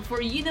Madakai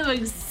before, you know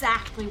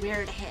exactly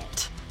where to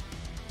hit.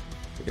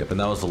 Yep, and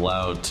that was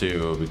allowed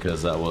too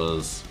because that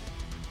was...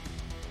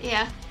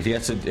 Yeah. He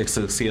has to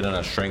succeed on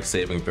a strength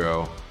saving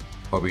throw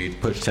or be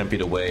pushed 10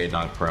 feet away and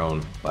knocked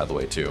prone, by the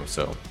way, too,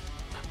 so...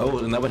 Oh,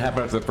 and that would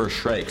happen after the first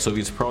strike, so if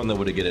he's prone, that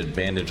would get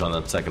advantage on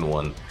that second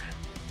one.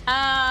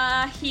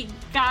 He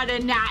got a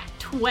nat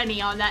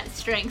 20 on that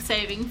strength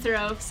saving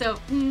throw, so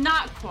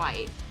not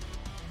quite.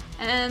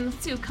 And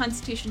let's do a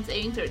constitution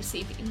saving throw to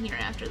see if he can hear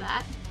after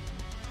that.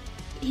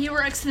 He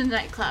works in the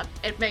nightclub.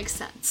 It makes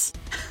sense.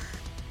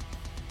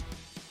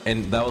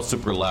 And that was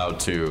super loud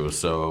too,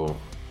 so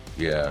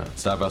yeah,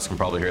 Stavros can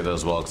probably hear that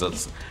as well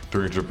because that's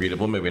 300 feet of,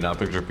 well, maybe not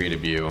 300 feet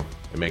of you.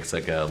 It makes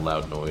like a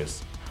loud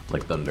noise,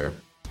 like thunder.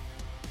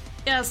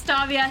 Yeah,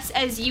 Stavias,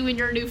 as you and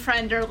your new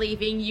friend are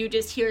leaving, you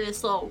just hear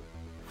this little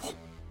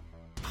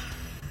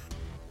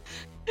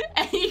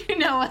and you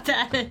know what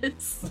that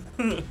is.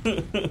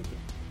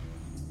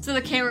 So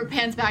the camera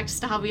pans back to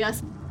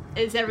Stavias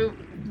as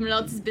everyone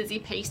else is busy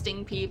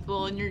pasting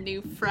people, and your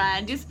new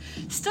friend is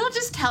still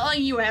just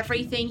telling you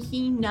everything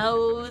he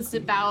knows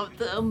about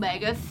the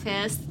Omega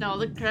Fist and all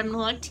the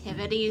criminal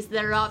activities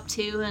they're up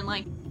to, and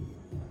like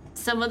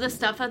some of the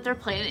stuff that they're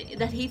planning,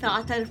 that he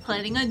thought they're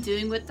planning on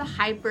doing with the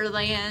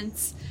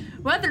Hyperlands.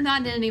 Whether or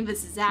not any of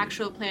this is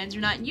actual plans or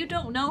not, you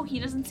don't know. He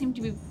doesn't seem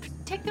to be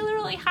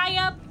particularly high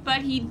up,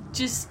 but he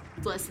just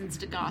listens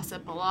to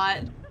gossip a lot.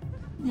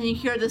 And you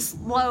hear this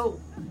low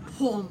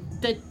hum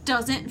that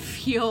doesn't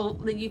feel,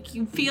 that you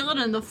can feel it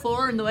on the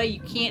floor in the way you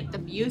can't the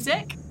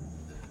music.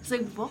 It's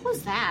like, what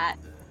was that?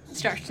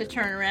 Starts to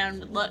turn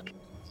around and look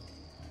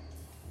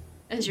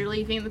as you're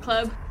leaving the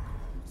club.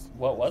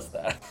 What was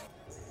that?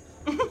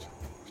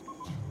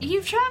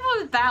 You've traveled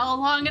with Val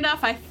long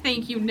enough, I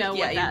think you know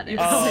what that is.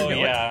 Oh,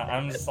 yeah,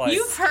 I'm just like...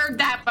 You've heard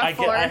that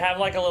before. I have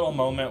like a little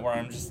moment where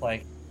I'm just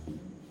like...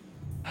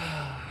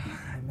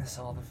 I miss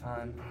all the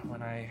fun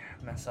when I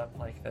mess up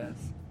like this.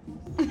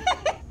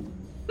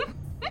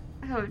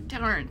 Oh,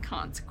 darn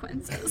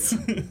consequences.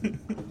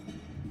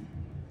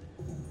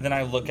 Then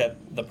I look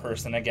at the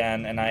person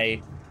again, and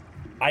I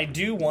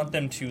do want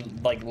them to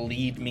like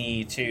lead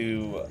me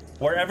to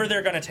wherever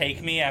they're gonna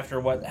take me after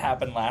what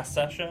happened last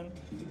session.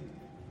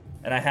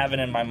 And I have it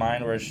in my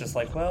mind where it's just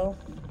like, well,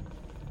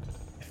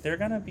 if they're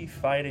gonna be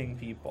fighting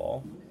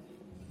people,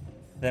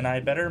 then I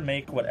better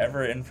make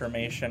whatever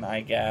information I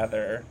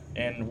gather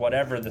in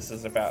whatever this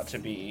is about to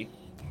be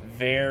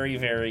very,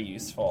 very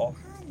useful.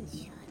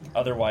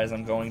 Otherwise,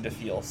 I'm going to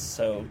feel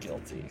so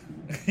guilty.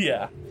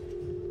 Yeah.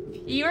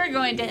 You are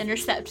going to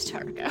intercept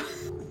Targo.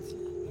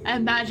 I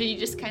imagine you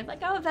just kind of like,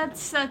 oh,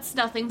 that's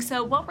nothing.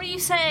 So what were you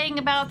saying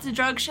about the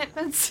drug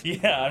shipments?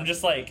 Yeah, I'm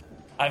just like,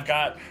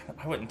 I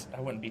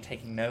wouldn't be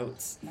taking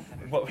notes.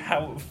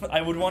 How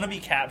I would want to be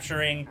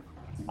capturing.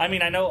 I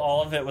mean, I know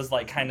all of it was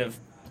like kind of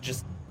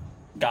just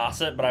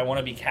gossip, but I want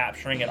to be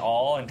capturing it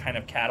all and kind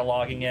of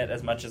cataloging it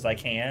as much as I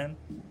can.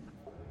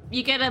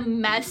 You get a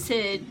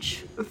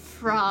message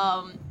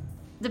from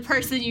the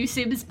person you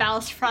assume is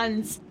Bal's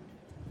friends.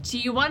 Do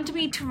you want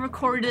me to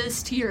record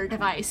this to your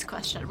device? ?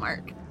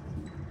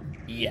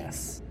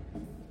 Yes,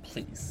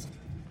 please.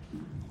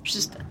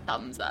 Just a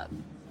thumbs up.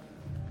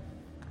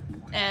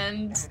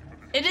 And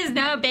it is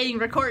now being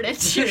recorded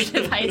to your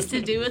device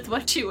to do with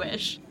what you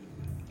wish.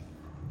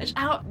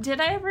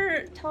 Did I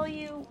ever tell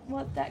you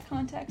what that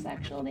contact's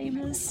actual name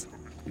is?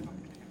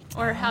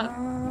 Or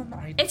how?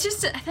 It's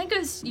just, I think it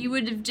was, you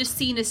would have just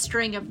seen a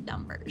string of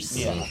numbers.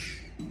 Yeah.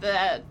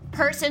 The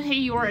person who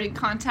you are in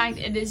contact,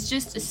 it is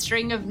just a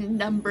string of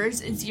numbers,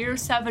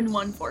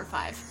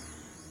 07145.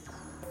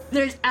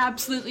 There's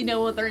absolutely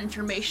no other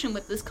information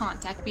with this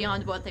contact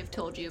beyond what they've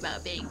told you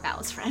about being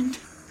Bal's friend.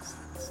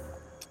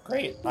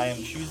 Great. I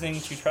am choosing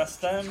to trust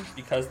them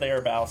because they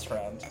are Bal's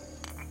friend.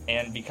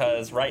 And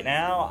because right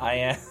now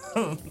I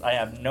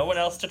have no one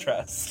else to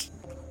trust.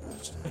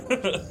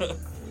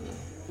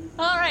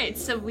 Alright,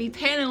 so we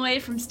pan away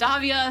from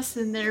Stavios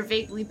and their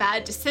vaguely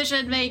bad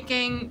decision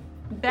making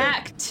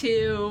back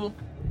to,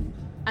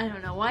 I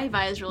don't know why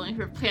Vi is rolling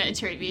for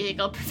planetary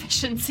vehicle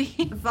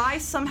proficiency. Vi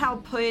somehow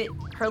put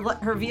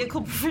her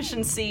vehicle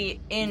proficiency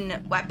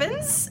in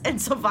weapons,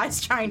 and so Vi's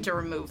trying to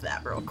remove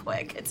that real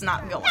quick. It's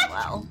not going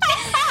well.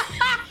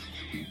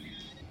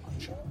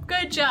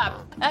 Good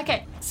job.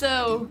 Okay,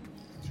 so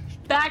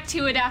back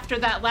to it after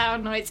that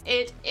loud noise.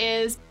 It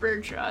is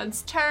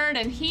Bertrand's turn,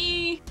 and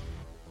he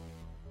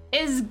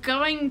is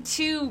going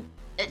to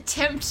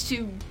attempt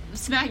to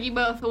smack you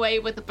both away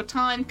with a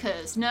baton,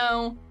 cause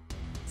no.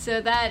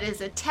 So that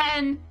is a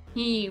 10.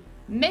 He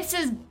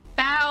misses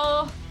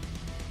Bow,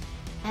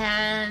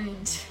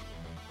 and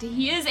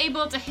he is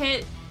able to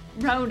hit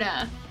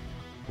Rona.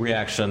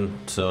 Reaction,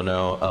 so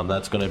no.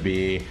 That's going to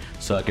be,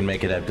 so I can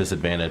make it at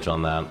disadvantage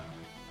on that.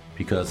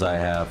 Because I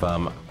have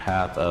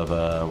Path of,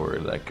 where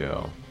did that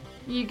go?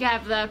 You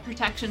have the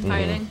protection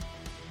fighting.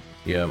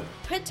 Yep.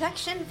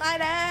 Protection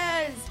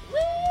fighters!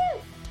 Woo!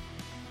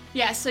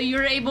 Yeah, so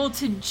you're able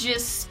to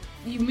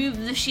you move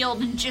the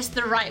shield in just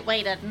the right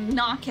way to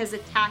knock his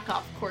attack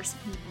off course.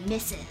 He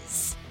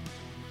misses.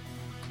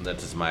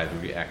 That is my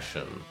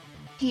reaction.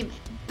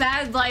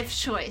 Bad life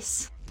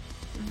choice.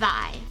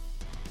 Vi.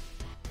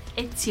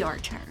 It's your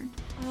turn.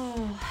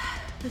 Oh,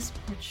 this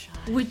poor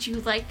child. Would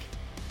you like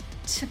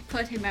to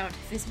put him out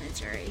of his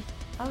misery?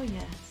 Oh,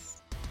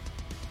 yes.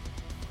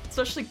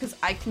 Especially because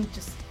I can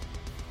just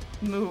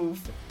move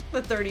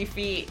the 30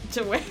 feet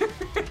to where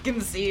I can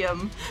see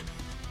him.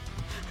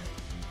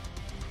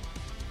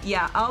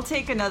 Yeah, I'll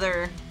take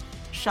another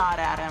shot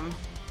at him.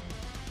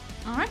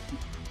 Alright.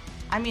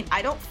 I mean,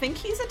 I don't think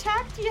he's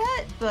attacked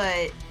yet,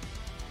 but...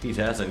 He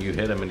hasn't. You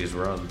hit him and he's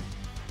run.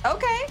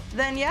 Okay,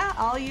 then yeah,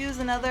 I'll use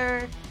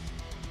another...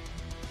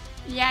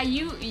 Yeah,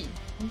 you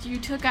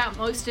took out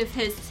most of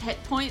his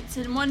hit points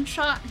in one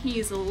shot.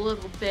 He's a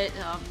little bit,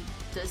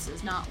 this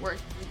is not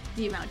worth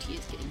the amount he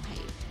is getting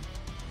paid.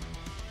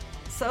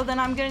 So then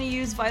I'm gonna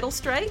use Vital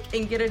Strike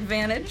and get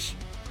advantage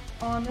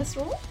on this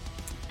roll.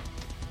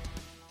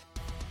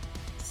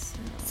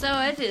 So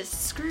it is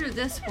screw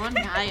this one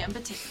guy in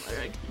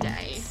particular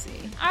day. Let's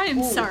see.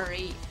 I'm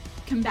sorry,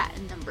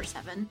 combatant number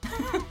 7.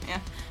 Yeah.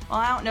 Well,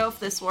 I don't know if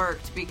this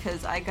worked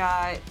because I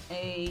got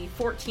a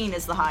 14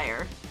 as the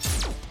higher.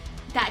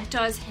 That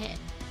does hit.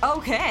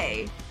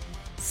 Okay.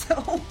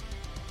 So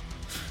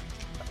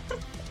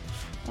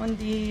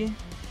 1d6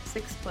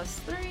 plus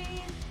 3.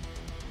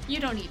 You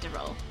don't need to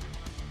roll.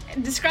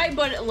 Describe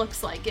what it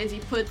looks like as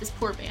you put this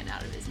poor man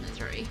out of his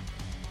misery.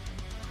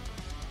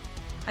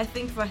 I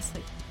think Vi's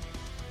like,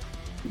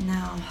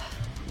 now,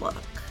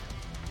 look.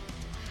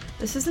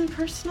 This isn't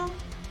personal.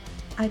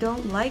 I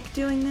don't like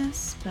doing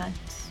this, but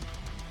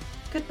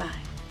goodbye.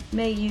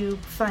 May you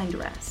find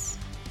rest.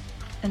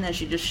 And then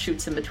she just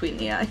shoots him between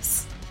the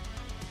eyes.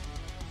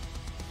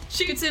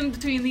 Shoots him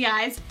between the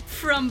eyes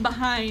from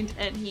behind,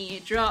 and he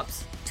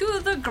drops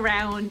to the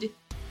ground,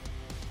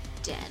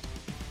 dead.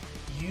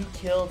 You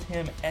killed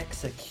him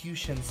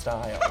execution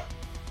style.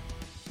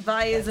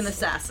 Vi is an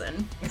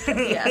assassin.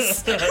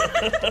 Yes.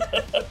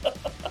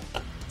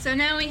 So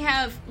now we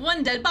have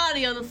one dead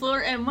body on the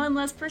floor and one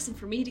less person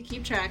for me to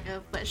keep track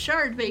of, but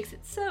Shard makes it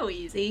so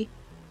easy.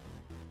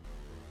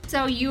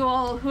 So you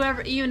all,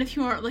 whoever, even if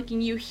you aren't looking,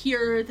 you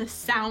hear the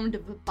sound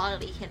of a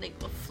body hitting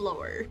the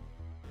floor.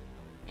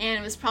 And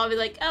it was probably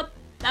like, oh,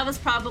 that was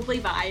probably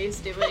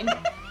Vi's doing.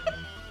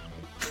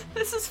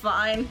 This is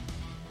fine.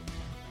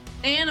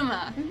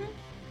 Anima.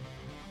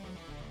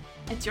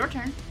 It's your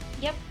turn.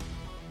 Yep.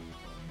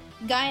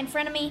 Guy in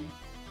front of me.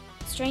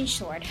 Strange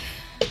sword.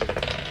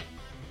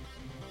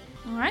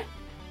 Alright.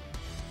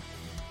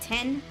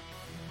 10.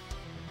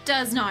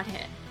 Does not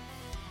hit.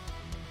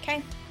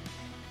 Okay.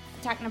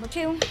 Attack number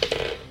 2.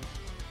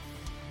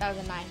 That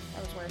was a 9.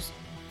 That was worse.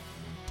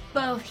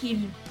 Both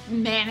he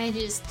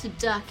manages to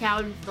duck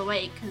out of the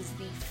way because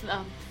the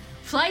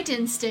flight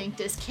instinct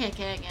is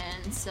kicking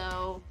in,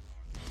 so...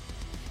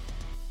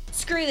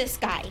 Screw this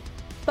guy.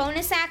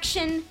 Bonus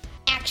action,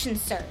 action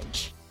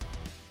surge.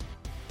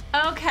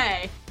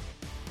 Okay.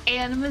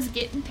 Anima's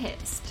getting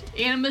pissed.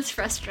 Anima's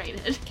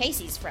frustrated.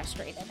 Casey's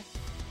frustrated.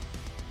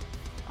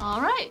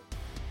 Alright.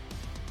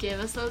 Give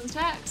us those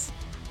attacks.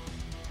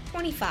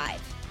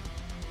 25.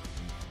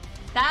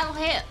 That'll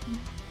hit.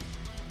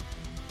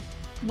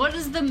 What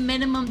is the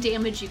minimum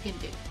damage you can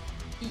do?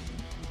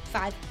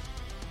 5.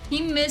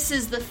 He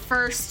misses the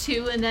first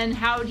 2, and then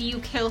how do you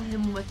kill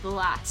him with the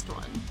last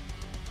one?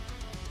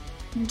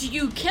 Do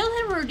you kill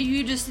him, or do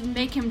you just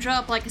make him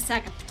drop like a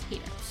sack of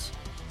potatoes?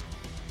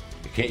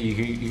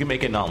 You can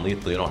make it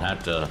non-lethal. You don't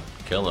have to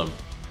kill him.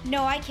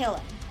 No, I kill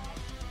him.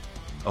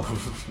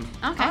 Oh.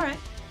 Okay. Alright.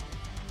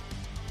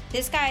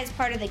 This guy is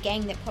part of the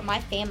gang that put my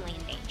family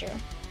in danger.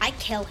 I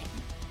kill him.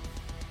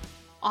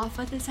 Off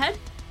with his head?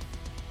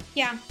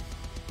 Yeah.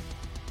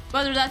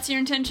 Whether that's your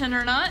intention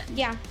or not?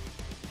 Yeah.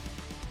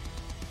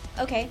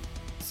 Okay.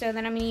 So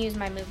then I'm going to use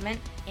my movement,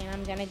 and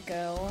I'm going to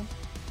go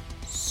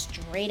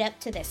straight up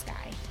to this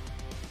guy.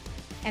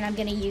 And I'm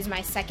gonna use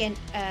my second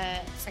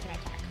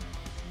attack.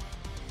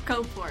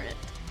 Go for it.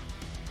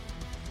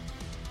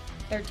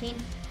 13.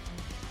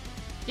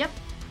 Yep.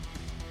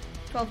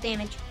 12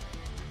 damage.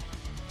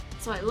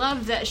 So I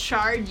love that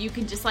shard. You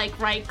can just like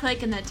right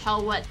click and then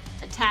tell what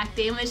attack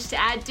damage to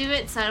add to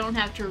it, so I don't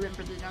have to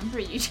remember the number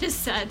you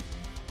just said.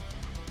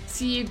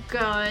 So you go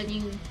and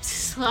you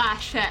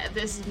slash at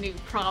this new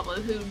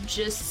problem who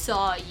just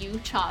saw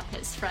you chop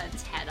his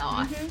friend's head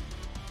off. Mm-hmm.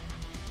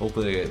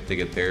 Hopefully they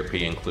get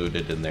therapy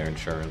included in their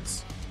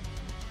insurance.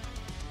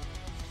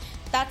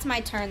 That's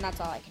my turn. That's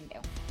all I can do.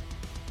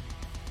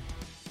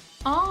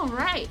 All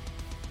right.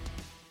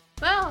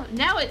 Well,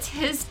 now it's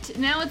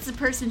now it's the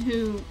person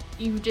who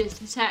you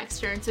just attacked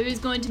turn. So he's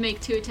going to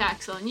make 2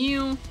 attacks on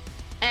you,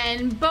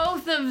 and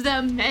both of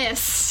them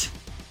missed.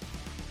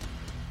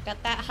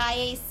 Got that high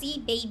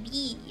AC,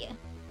 baby.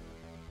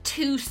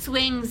 2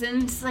 swings,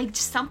 and it's like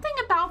something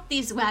about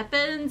these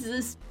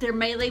weapons. They're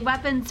melee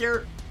weapons.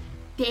 They're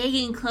big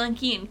and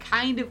clunky and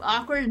kind of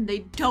awkward, and they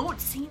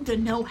don't seem to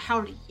know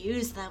how to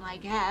use them, I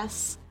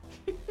guess.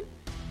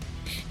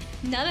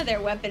 None of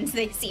their weapons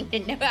they seem to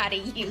know how to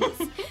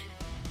use.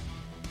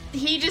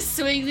 He just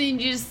swings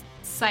and you just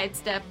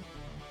sidestep.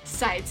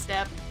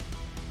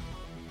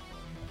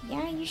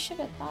 Yeah, you should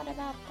have thought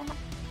about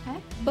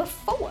that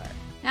before.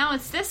 Now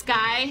it's this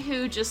guy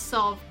who just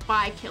saw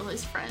Vi kill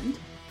his friend.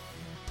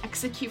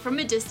 Execute from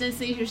a distance,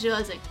 and he's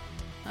realizing,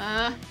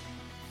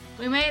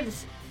 we made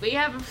this. We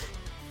have.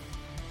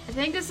 I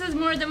think this is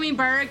more than we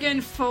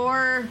bargained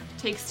for.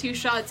 Takes 2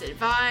 shots at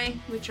Vi,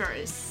 which are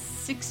a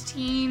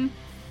 16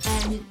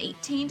 and an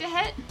 18 to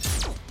hit.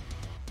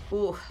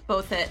 Ooh,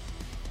 both hit.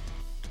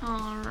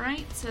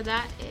 Alright, so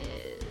that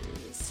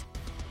is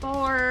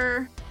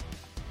 4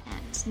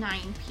 and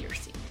 9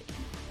 piercing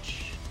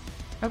damage.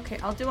 Okay,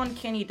 I'll do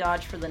uncanny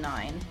dodge for the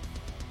 9.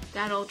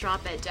 That'll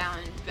drop it down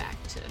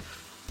back to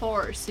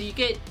 4, so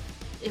it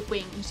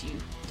wings you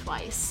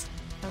twice.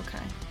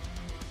 Okay.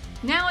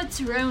 Now it's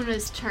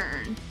Rona's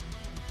turn.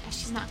 Yeah,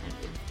 she's not gonna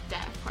move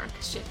that far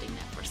because shifting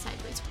that far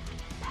sideways would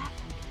be bad.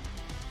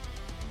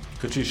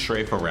 Could she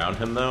strafe around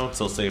him though?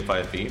 Still save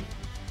 5 feet?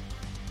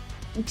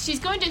 She's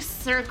going to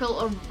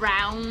circle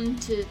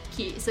around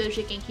so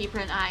she can keep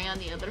an eye on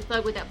the other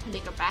thug without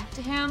putting her back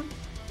to him.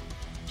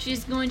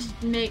 She's going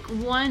to make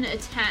 1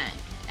 attack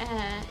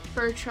at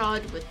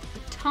Bertrand with the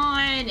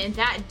baton, and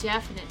that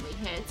definitely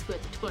hits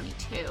with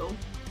 22.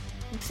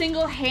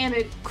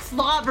 Single-handed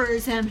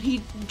clobbers him.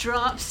 He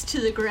drops to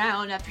the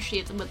ground after she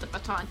hits him with the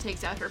baton,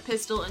 takes out her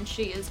pistol, and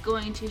she is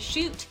going to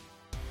shoot.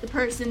 The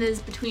person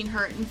is between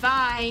her and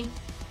Vi,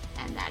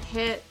 and that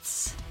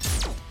hits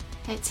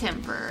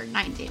him for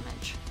 9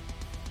 damage.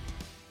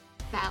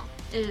 Val,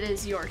 it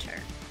is your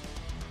turn.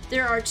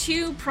 There are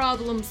 2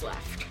 problems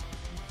left.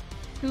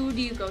 Who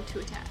do you go to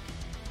attack?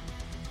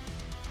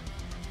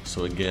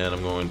 So again,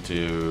 I'm going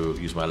to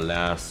use my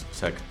last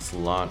second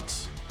slot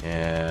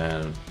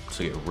and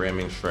to get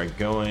ramming strike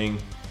going.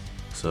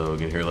 So you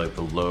can hear like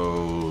the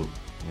low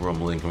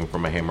rumbling coming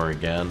from my hammer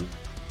again.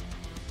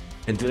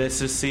 And did I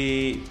just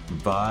see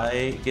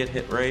Vi get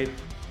hit right?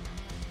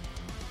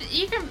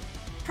 You can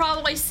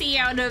probably see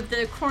out of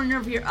the corner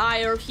of your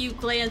eye, or if you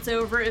glance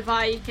over at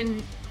Vi, you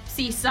can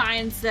see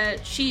signs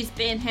that she's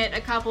been hit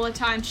a couple of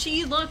times.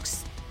 She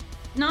looks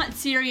not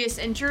serious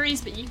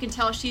injuries, but you can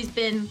tell she's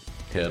been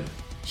Hit.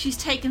 She's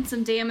taken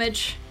some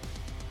damage.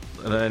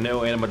 And I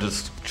know Anima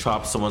just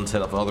chopped someone's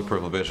head off. Other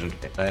peripheral vision,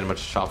 Anima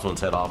just chopped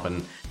someone's head off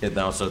and hit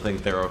them, so I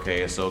think they're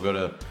okay. So I'll go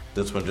to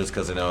this one just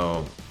because I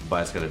know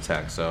Vi's gonna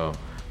attack. So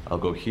I'll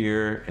go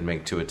here and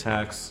make 2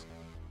 attacks.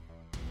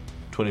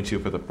 22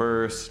 for the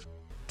first,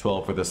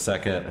 12 for the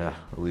second. At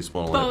least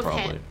one will hit Both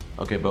probably. hit.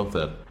 Okay, both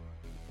hit.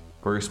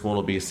 First one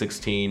will be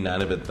 16,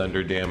 9 of it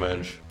thunder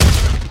damage,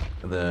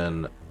 and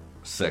then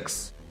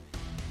 6.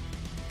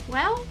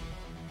 Well,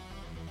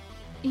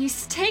 he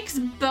takes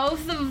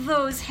both of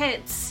those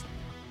hits,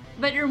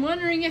 but you're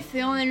wondering if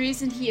the only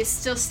reason he is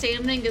still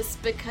standing is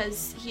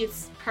because he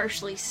is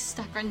partially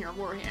stuck on your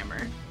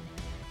warhammer.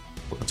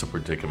 What's a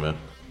predicament?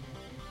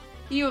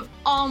 You have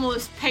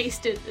almost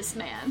pasted this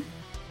man.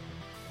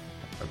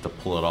 I have to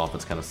pull it off.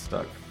 It's kind of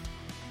stuck.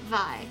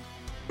 Vi.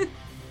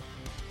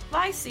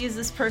 Vi sees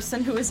this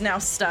person who is now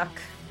stuck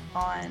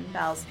on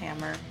Val's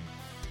hammer.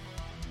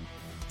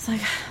 It's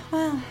like,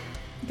 well,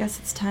 I guess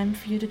it's time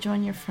for you to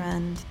join your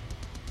friend.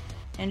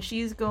 And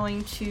she's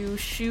going to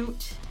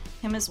shoot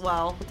him as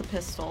well with a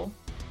pistol.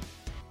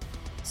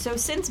 So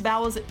since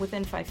Val is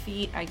within 5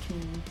 feet, I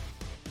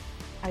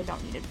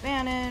don't need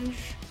advantage.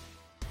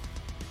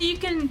 You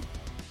can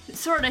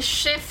sort of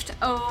shift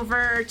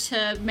over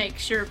to make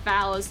sure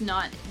Val is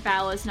not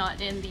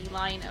in the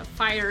line of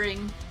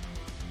firing.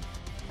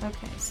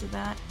 Okay, so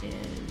that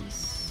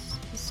is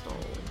pistol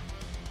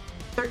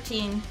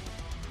 13.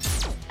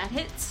 That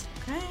hits.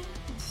 Okay,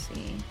 let's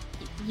see.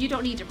 You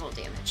don't need to roll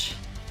damage.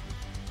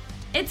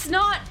 It's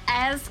not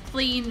as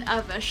clean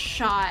of a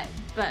shot,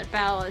 but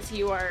Val, as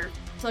you are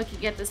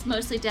looking at this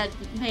mostly dead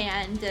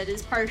man that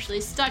is partially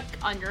stuck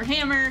on your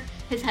hammer,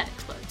 his head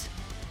explodes.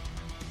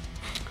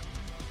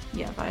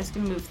 Yeah, but I was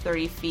gonna move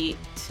 30 feet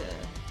to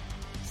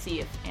see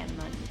if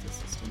Anima needs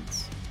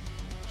assistance.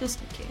 Just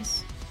in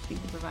case. We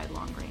can provide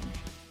long range.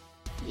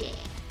 Yeah.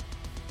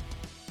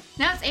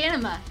 Now it's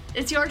Anima.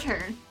 It's your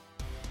turn.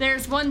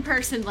 There's one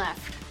person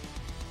left.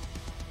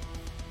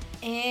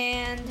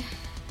 And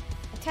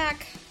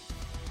attack.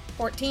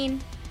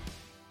 14.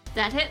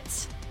 That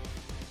hits.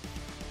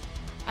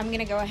 I'm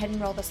gonna go ahead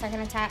and roll the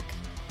second attack.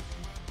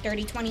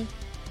 Dirty 20.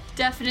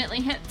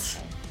 Definitely hits.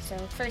 So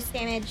first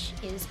damage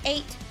is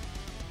 8.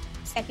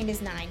 Second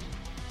is 9.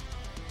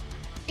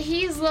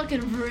 He's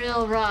looking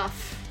real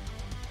rough,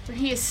 but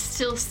he is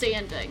still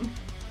standing.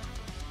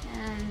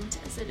 And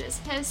as it is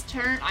his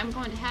turn, I'm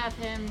going to have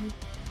him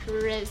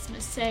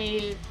charisma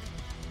save.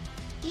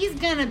 He's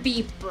gonna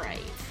be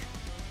brave.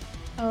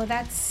 Oh,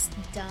 that's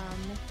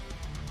dumb.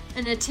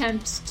 An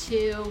attempt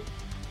to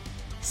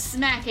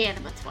smack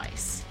Anima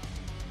twice.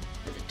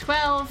 With a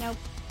 12. Nope.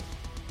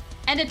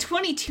 And a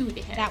 22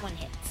 to hit. That one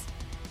hits.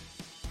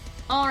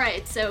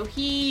 Alright, so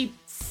he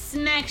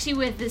smacks you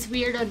with this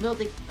weird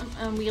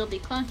unwieldy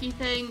clunky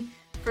thing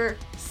for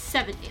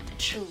 7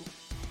 damage. Ooh.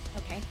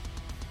 Okay.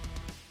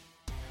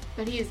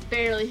 But he is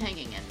barely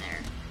hanging in there.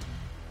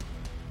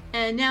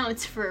 And now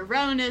it's for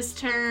Rona's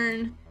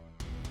turn.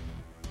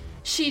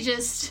 She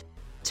just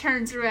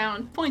turns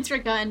around, points her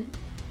gun,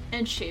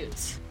 and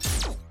shoots.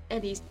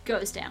 And he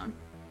goes down.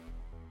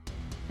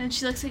 And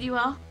she looks at you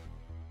all.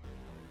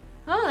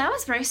 Oh, that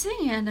was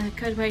bracing, and a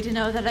good way to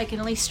know that I can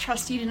at least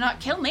trust you to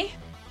not kill me.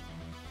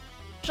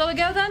 Shall we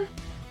go then?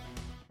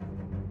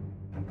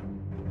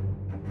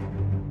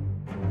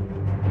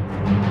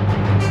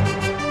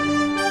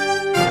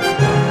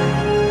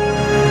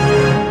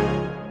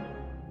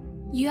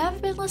 You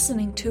have been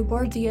listening to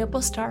Aboard the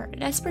Opal Star,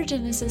 an Esper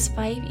Genesis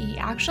 5e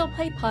actual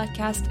play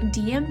podcast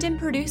DM'd and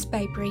produced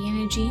by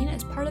Brian and Jean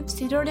as part of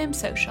Pseudonym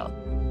Social,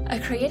 a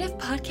creative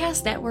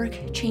podcast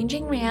network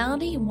changing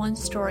reality one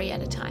story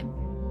at a time.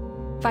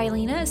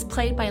 Vilena is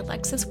played by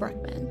Alexis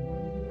Workman.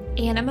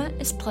 Anima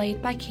is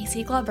played by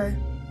Casey Glover.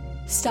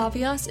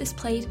 Stavios is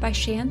played by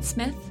Shan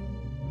Smith.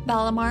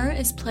 Valimar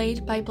is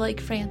played by Blake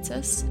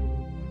Francis.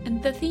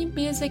 And the theme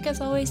music,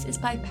 as always, is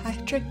by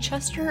Patrick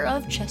Chester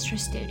of Chester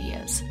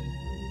Studios.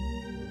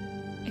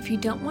 If you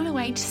don't want to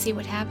wait to see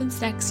what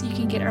happens next, you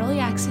can get early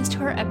access to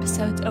our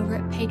episodes over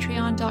at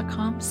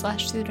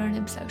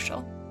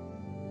patreon.com/pseudonymsocial.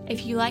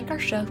 If you like our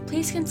show,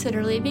 please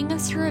consider leaving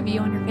us a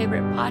review on your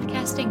favorite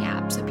podcasting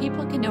app so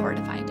people can know where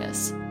to find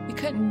us. We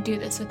couldn't do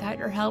this without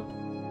your help.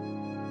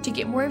 To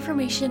get more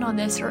information on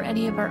this or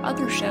any of our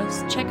other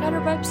shows, check out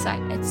our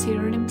website at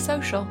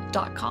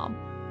pseudonymsocial.com.